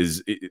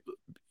Jeudy,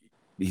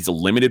 he's a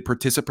limited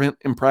participant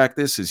in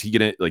practice. Is he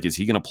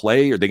gonna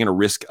play? Are they gonna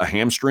risk a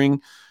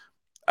hamstring?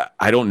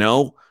 I don't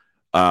know.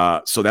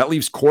 So that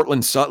leaves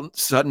Cortland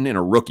Sutton and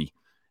a rookie,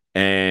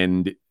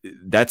 and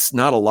that's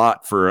not a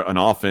lot for an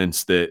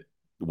offense that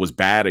was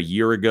bad a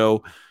year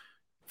ago.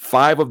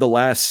 5 of the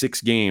last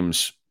 6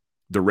 games,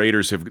 the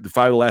Raiders have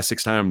 5 of the last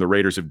 6 times the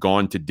Raiders have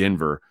gone to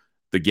Denver.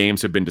 The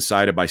games have been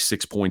decided by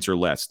 6 points or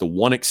less. The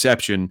one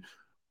exception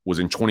was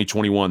in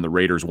 2021. The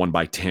Raiders won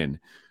by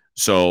 10.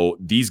 So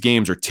these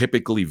games are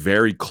typically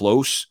very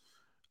close.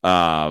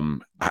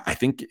 I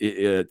think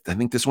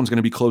this one's going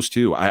to be close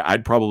too.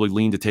 I'd probably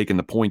lean to taking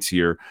the points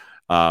here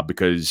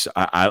because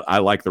I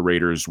like the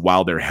Raiders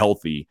while they're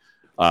healthy,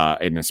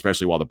 and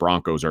especially while the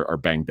Broncos are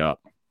banged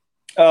up.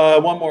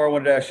 One more I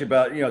wanted to ask you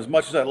about. As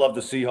much as I love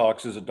the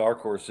Seahawks as a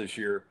dark horse this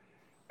year,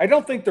 I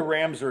don't think the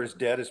Rams are as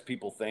dead as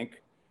people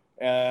think.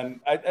 And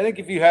I think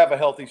if you have a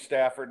healthy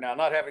Stafford now,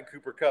 not having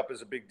Cooper Kupp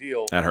is a big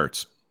deal. That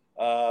hurts.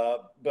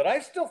 But I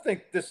still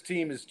think this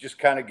team is just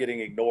kind of getting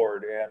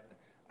ignored. And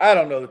I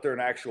don't know that they're an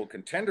actual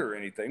contender or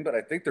anything, but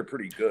I think they're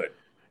pretty good.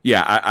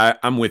 Yeah,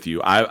 I'm with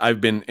you. I've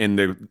been in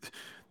the.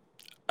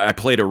 I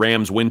played a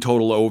Rams win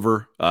total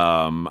over.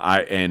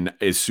 And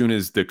as soon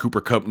as the Cooper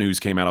Kupp news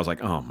came out, I was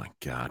like, oh my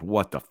God,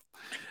 what the.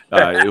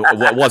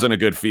 It wasn't a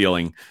good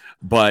feeling.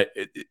 But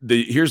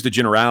here's the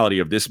generality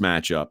of this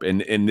matchup,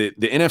 and the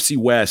NFC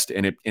West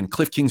and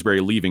Cliff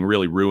Kingsbury leaving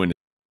really ruined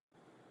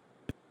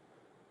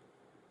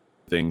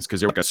things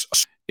because they're like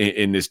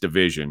in this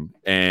division,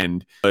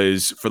 and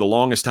was for the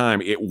longest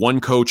time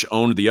one coach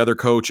owned the other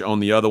coach,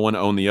 owned the other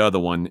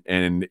one,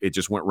 and it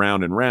just went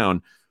round and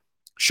round.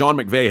 Sean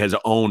McVay has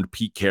owned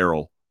Pete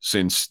Carroll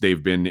since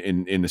they've been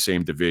in the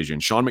same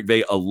division. Sean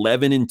McVay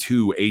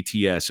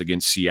 11-2 ATS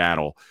against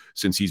Seattle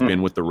since he's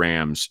been with the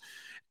Rams,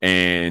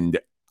 and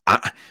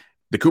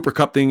the Cooper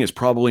Kupp thing is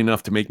probably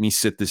enough to make me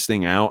sit this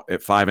thing out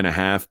at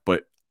 5.5,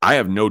 but I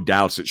have no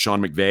doubts that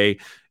Sean McVay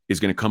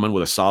is going to come in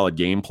with a solid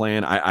game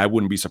plan. I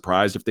wouldn't be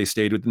surprised if they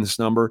stayed within this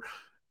number.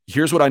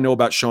 Here's what I know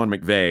about Sean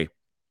McVay.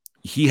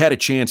 He had a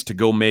chance to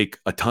go make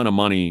a ton of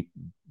money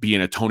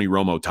being a Tony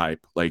Romo type.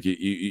 Like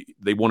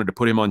they wanted to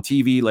put him on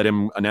TV, let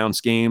him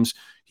announce games.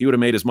 He would have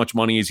made as much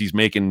money as he's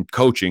making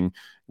coaching. It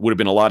would have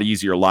been a lot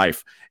easier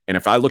life. And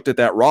if I looked at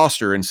that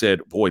roster and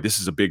said, boy, this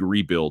is a big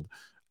rebuild,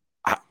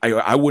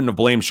 I wouldn't have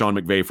blamed Sean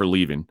McVay for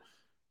leaving.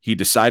 He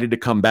decided to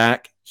come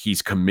back.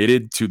 He's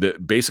committed to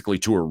basically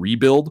to a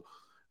rebuild.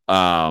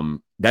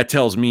 That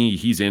tells me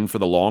he's in for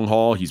the long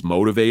haul. He's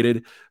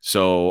motivated.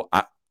 So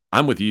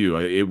I'm with you.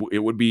 It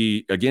would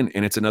be, again,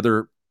 and it's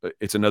another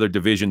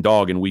division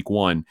dog in week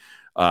 1.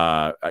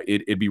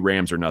 It'd be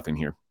Rams or nothing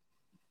here.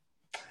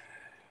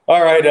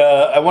 All right.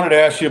 I wanted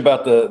to ask you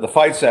about the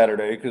fight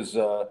Saturday because,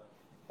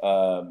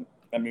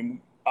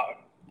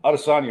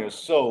 Adesanya is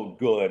so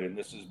good, and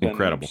this has been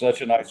incredible.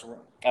 Such a nice run.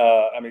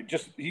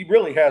 He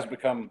really has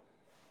become,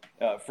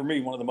 for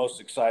me, one of the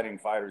most exciting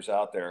fighters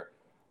out there.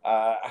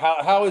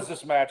 How is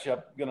this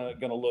matchup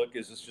gonna look?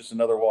 Is this just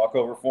another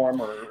walkover for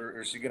him, or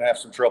is he gonna have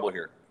some trouble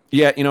here?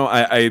 Yeah,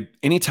 I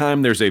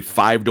anytime there's a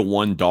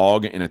 5-1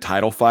 dog in a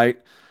title fight,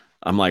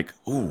 I'm like,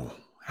 ooh,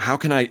 how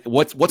can I?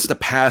 What's the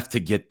path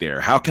to get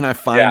there? How can I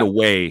find a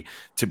way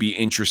to be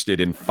interested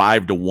in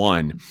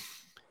 5-1?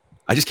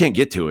 I just can't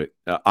get to it.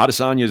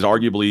 Adesanya is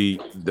arguably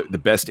the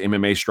best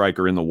MMA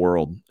striker in the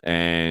world,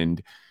 and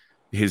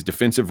his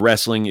defensive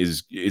wrestling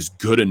is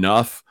good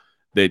enough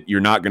that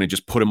you're not going to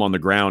just put him on the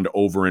ground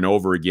over and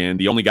over again.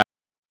 The only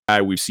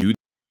guy we've seen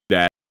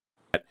that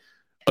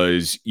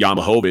was Jan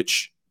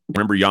Blachowicz.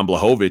 Remember, Jan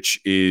Blachowicz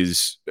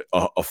is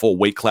a full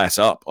weight class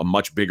up, a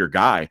much bigger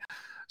guy.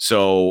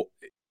 So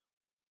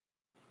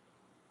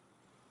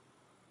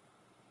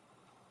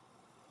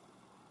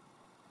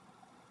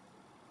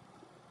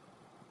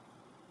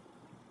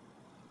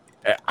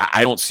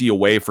I don't see a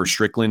way for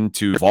Strickland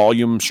to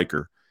volume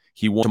striker.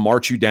 He wants to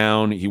march you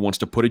down. He wants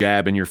to put a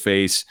jab in your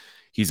face.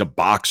 He's a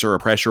boxer, a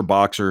pressure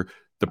boxer.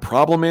 The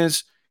problem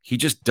is he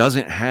just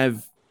doesn't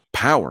have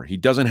power. He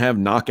doesn't have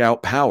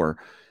knockout power.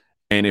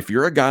 And if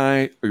you're a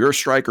guy or you're a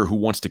striker who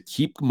wants to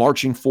keep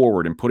marching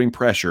forward and putting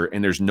pressure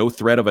and there's no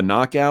threat of a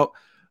knockout,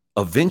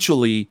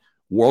 eventually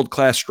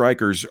world-class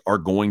strikers are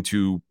going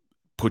to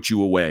put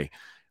you away.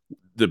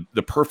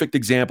 The perfect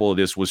example of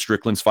this was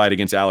Strickland's fight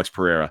against Alex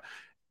Pereira.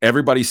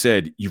 Everybody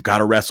said, you've got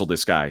to wrestle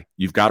this guy.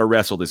 You've got to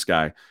wrestle this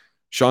guy.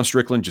 Sean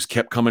Strickland just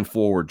kept coming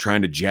forward,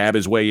 trying to jab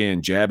his way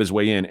in.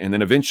 And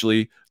then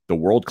eventually the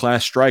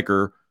world-class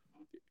striker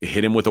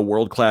hit him with a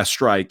world-class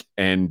strike,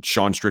 and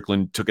Sean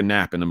Strickland took a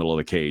nap in the middle of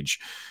the cage.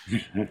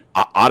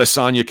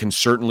 Adesanya can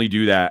certainly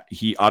do that.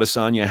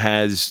 Adesanya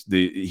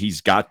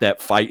he's got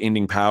that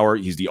fight-ending power.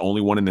 He's the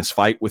only one in this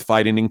fight with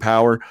fight-ending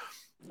power.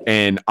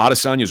 And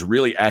Adesanya is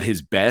really at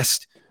his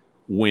best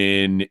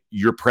when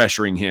you're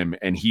pressuring him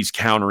and he's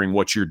countering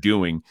what you're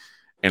doing.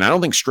 And I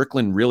don't think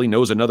Strickland really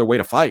knows another way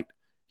to fight.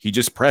 He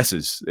just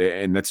presses,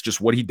 and that's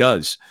just what he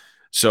does.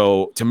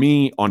 So to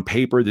me, on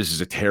paper, this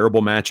is a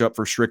terrible matchup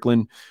for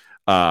Strickland.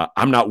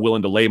 I'm not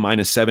willing to lay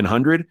minus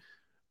 700,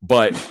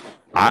 but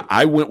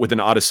I went with an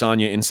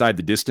Adesanya inside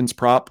the distance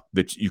prop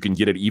that you can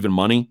get at even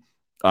money.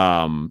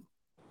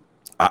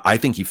 I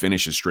think he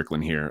finishes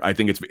Strickland here. I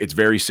think it's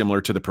very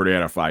similar to the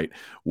Pereira fight,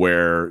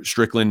 where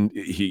Strickland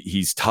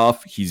he's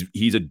tough,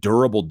 he's a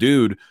durable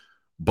dude,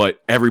 but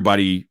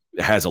everybody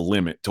has a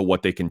limit to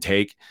what they can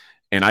take.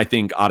 And I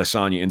think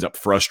Adesanya ends up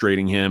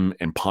frustrating him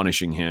and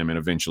punishing him, and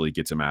eventually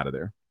gets him out of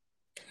there.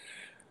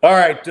 All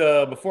right.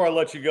 Before I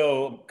let you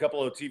go, a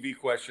couple of TV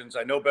questions.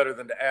 I know better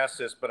than to ask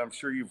this, but I'm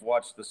sure you've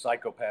watched the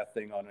Psychopath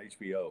thing on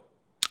HBO.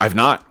 I've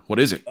not. What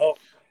is it? Oh,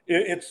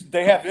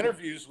 they have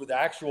interviews with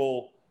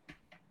actual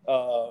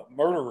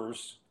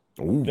murderers,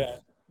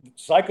 that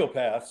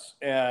psychopaths.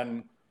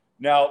 And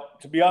now,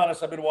 to be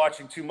honest, I've been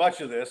watching too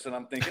much of this, and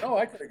I'm thinking,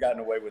 I could have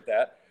gotten away with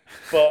that.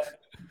 But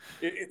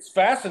it's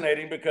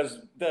fascinating because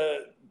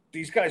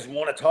these guys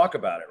want to talk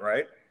about it,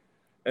 right?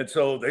 And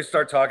so they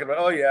start talking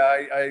about,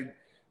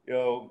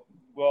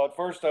 well, at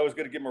first I was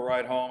going to give him a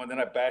ride home, and then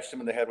I bashed him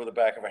in the head with the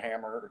back of the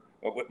head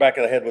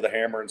with a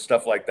hammer and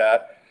stuff like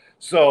that.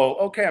 So,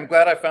 okay, I'm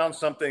glad I found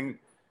something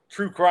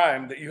true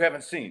crime that you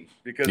haven't seen,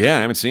 because I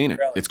haven't seen it.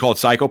 It's called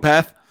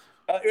Psychopath.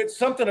 It's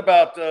something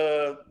about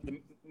the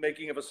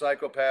making of a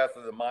psychopath,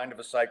 or the mind of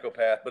a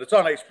psychopath, but it's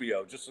on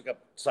HBO. Just look up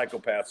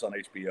Psychopaths on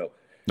HBO.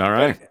 All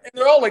right. And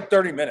they're all like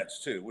 30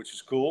 minutes too, which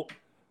is cool.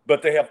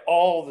 But they have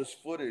all this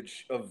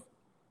footage of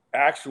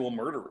actual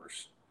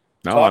murderers.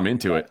 No, I'm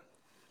into it.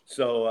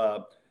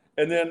 So,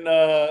 and then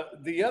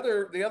the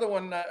other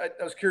one, I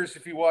was curious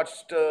if you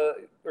watched or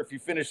if you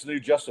finished the new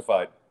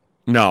Justified.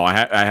 No, I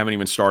haven't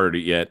even started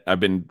it yet.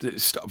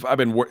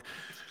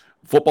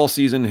 Football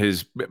season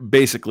has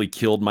basically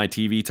killed my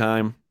TV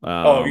time.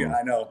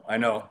 I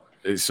know.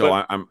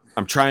 So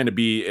I'm trying to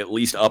be at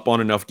least up on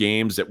enough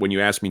games that when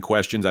you ask me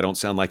questions, I don't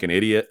sound like an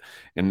idiot,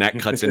 and that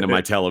cuts into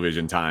my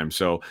television time.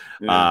 So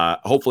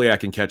hopefully I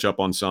can catch up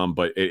on some,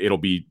 but it'll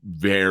be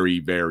very,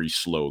 very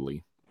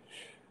slowly.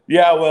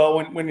 Yeah,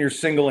 well, when you're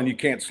single and you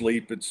can't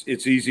sleep,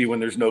 it's easy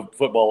when there's no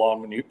football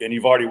on, and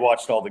you've already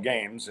watched all the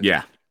games.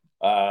 And,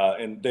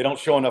 and they don't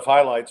show enough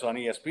highlights on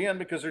ESPN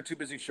because they're too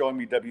busy showing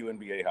me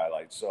WNBA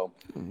highlights. So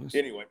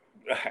anyway,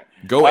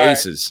 go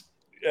Aces.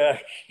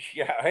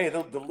 Hey,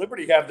 the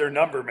Liberty have their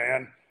number,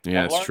 man.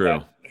 Yeah, it's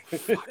true.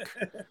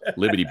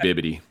 Liberty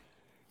bibbity.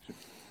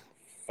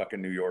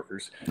 Fucking New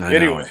Yorkers.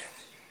 Anyway,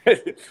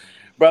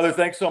 brother,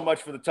 thanks so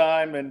much for the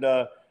time, and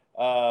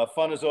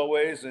fun as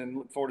always, and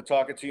look forward to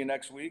talking to you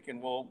next week,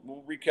 and we'll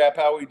recap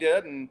how we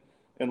did and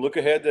look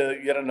ahead to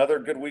yet another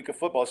good week of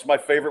football. It's my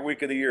favorite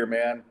week of the year,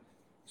 man.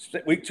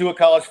 Week 2 of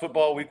college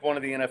football, week 1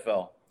 of the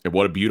NFL.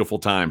 What a beautiful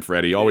time,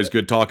 Freddie. Always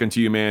good talking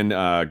to you, man.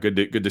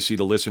 Good to see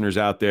the listeners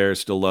out there.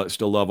 Still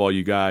love all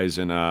you guys,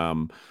 and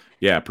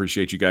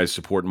appreciate you guys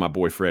supporting my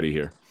boy Freddie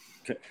here.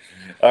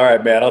 All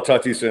right, man. I'll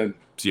talk to you soon.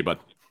 See you, bud.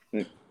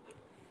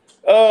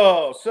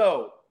 Oh,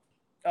 so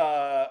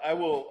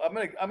I'm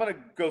gonna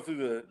go through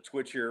the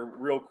Twitch here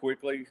real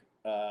quickly,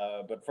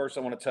 but first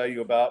I want to tell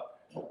you about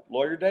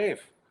Lawyer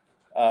Dave,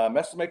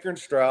 Messmaker and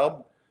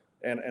Straub.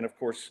 And of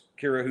course,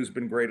 Kira, who's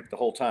been great the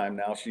whole time.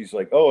 Now she's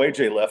like, "Oh,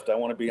 AJ left. I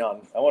want to be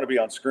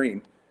on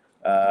screen."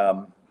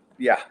 Get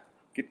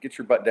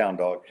your butt down,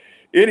 dog.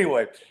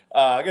 Anyway,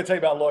 I'm gonna tell you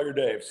about Lawyer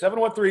Dave.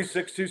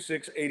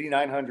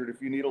 713-626-8900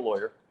 if you need a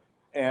lawyer,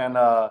 and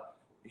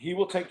he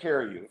will take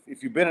care of you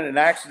if you've been in an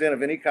accident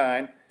of any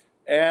kind.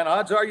 And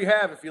odds are you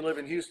have if you live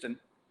in Houston.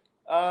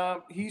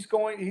 He's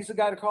the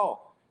guy to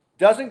call.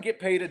 Doesn't get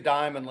paid a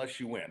dime unless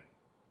you win.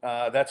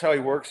 That's how he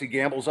works. He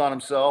gambles on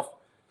himself.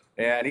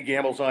 And he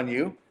gambles on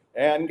you.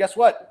 And guess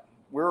what?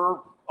 We're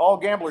all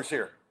gamblers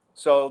here.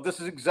 So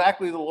this is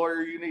exactly the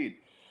lawyer you need.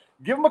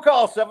 Give him a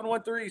call,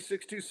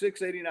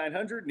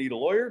 713-626-8900. Need a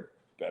lawyer?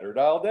 Better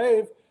dial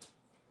Dave.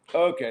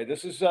 Okay,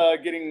 this is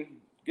getting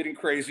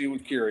crazy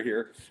with Kira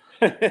here.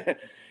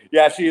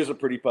 Yeah, she is a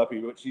pretty puppy,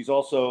 but she's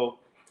also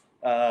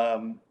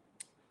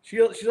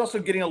she's also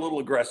getting a little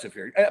aggressive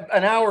here.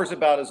 An hour is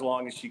about as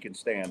long as she can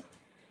stand.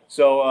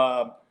 So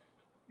a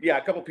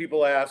couple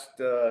people asked.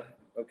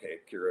 Okay,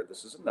 Kira,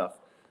 this is enough.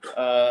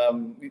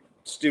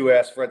 Stu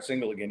asked Fred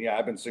single again. Yeah,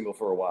 I've been single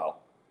for a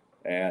while.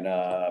 And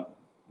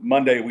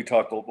Monday we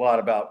talked a lot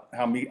about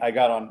how I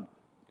got on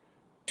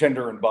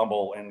Tinder and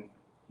Bumble, and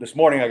this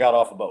morning I got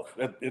off of both.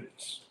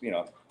 It's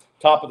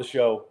top of the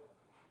show.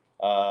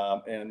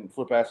 And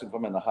Flip asked if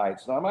I'm in the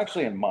Heights. Now, I'm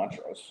actually in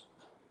Montrose,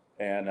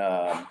 and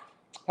have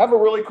a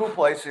really cool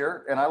place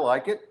here, and I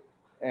like it.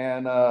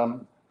 And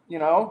I'm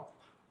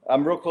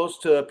real close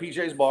to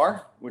PJ's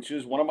Bar, which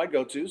is one of my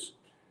go-tos.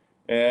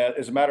 And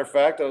as a matter of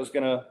fact, I was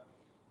going to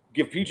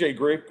give PJ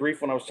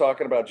grief when I was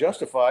talking about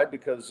Justified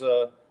because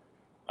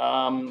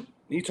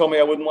he told me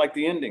I wouldn't like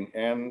the ending,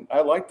 and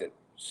I liked it.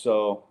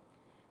 So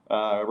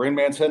Rain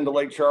Man's heading to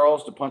Lake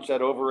Charles to punch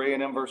that over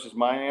A&M versus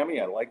Miami.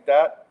 I like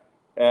that.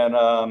 And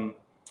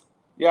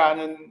yeah, and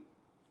then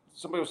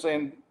somebody was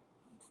saying,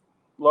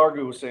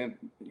 Largo was saying,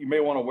 you may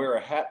want to wear a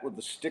hat with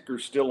the sticker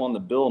still on the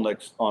bill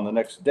on the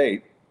next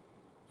date.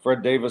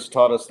 Fred Davis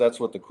taught us that's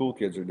what the cool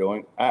kids are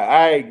doing.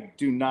 I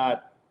do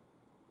not.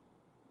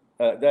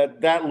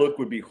 That look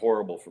would be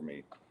horrible for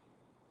me.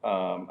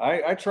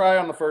 I try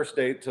on the first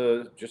date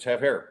to just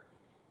have hair,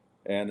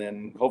 and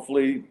then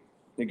hopefully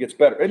it gets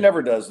better. It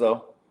never does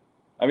though.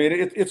 I mean,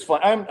 it's fun.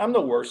 I'm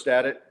the worst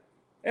at it,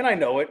 and I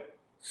know it.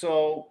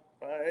 So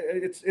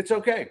it's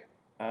okay.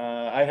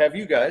 I have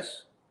you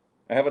guys.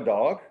 I have a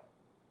dog,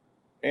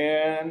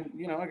 and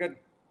I got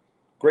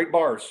great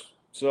bars.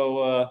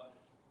 So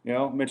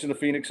mention the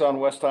Phoenix on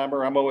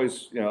Westheimer. I'm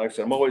always, like I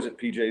said, I'm always at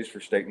PJ's for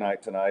steak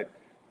night tonight,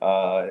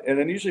 and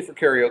then usually for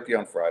karaoke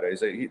on Fridays.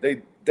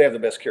 They have the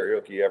best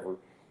karaoke ever.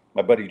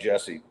 My buddy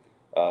Jesse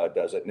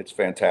does it, and it's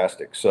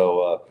fantastic.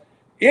 So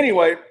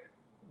anyway,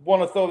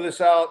 want to throw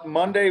this out.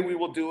 Monday we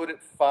will do it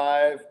at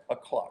 5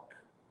 o'clock.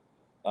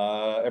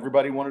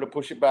 Everybody wanted to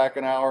push it back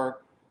an hour,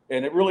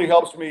 and it really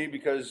helps me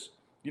because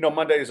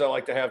Mondays I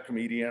like to have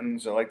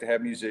comedians, I like to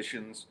have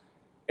musicians,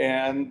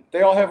 and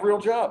they all have real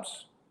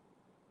jobs,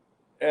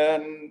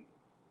 and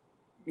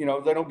they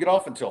don't get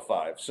off until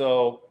 5.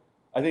 So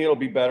I think it'll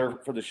be better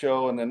for the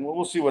show, and then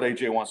we'll see what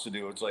AJ wants to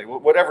do. It's like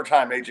whatever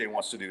time AJ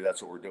wants to do,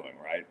 that's what we're doing,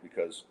 right?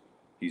 Because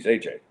he's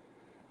AJ.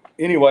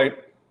 Anyway,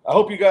 I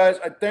hope you guys.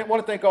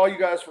 Want to thank all you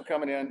guys for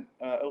coming in.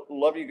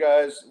 Love you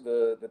guys.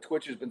 The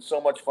Twitch has been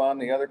so much fun.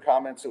 The other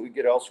comments that we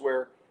get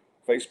elsewhere,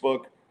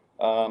 Facebook,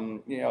 a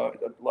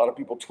lot of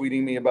people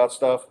tweeting me about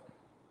stuff.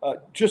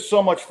 Just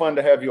so much fun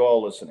to have you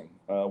all listening,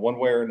 one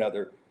way or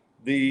another.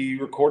 The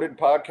recorded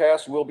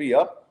podcast will be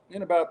up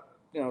in about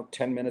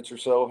 10 minutes or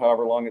so,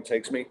 however long it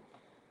takes me.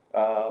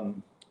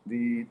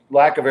 The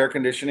lack of air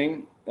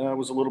conditioning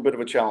was a little bit of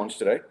a challenge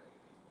today.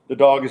 The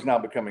dog is now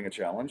becoming a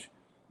challenge.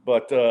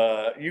 But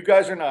you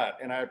guys are not,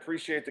 and I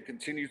appreciate the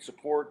continued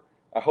support.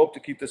 I hope to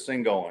keep this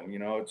thing going.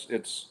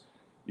 It's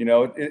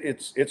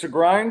a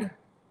grind,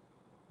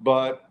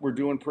 but we're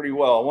doing pretty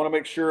well. I want to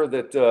make sure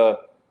that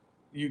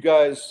you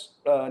guys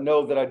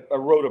know that I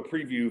wrote a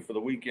preview for the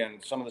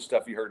weekend. Some of the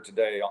stuff you heard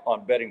today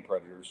on betting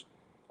predators.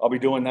 I'll be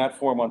doing that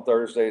for them on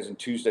Thursdays, and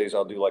Tuesdays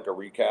I'll do like a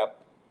recap,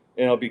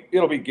 and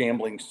it'll be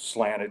gambling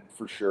slanted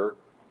for sure.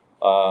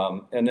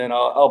 And then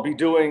I'll be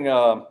doing.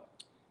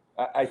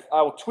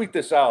 I'll tweet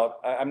this out.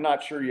 I'm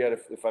not sure yet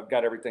if I've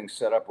got everything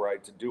set up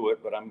right to do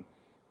it, but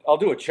I'll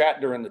do a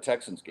chat during the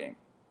Texans game,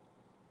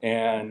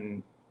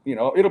 and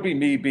it'll be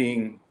me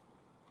being,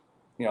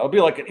 it'll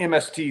be like an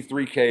MST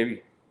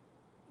 3K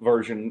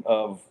version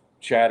of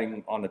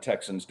chatting on the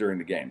Texans during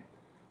the game,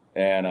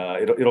 and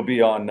it'll be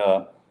on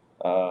the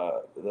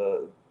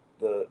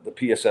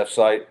PSF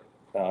site.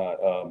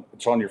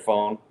 It's on your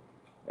phone,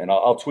 and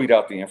I'll tweet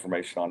out the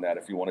information on that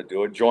if you want to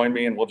do it. Join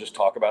me, and we'll just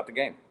talk about the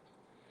game.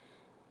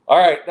 All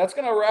right, that's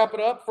going to wrap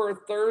it up for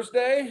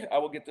Thursday. I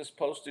will get this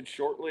posted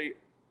shortly.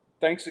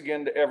 Thanks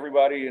again to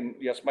everybody. And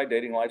yes, my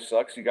dating life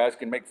sucks. You guys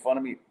can make fun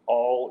of me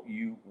all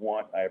you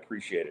want. I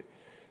appreciate it.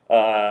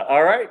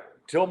 All right,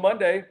 till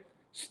Monday,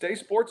 stay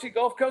sportsy,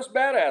 Gulf Coast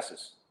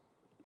badasses.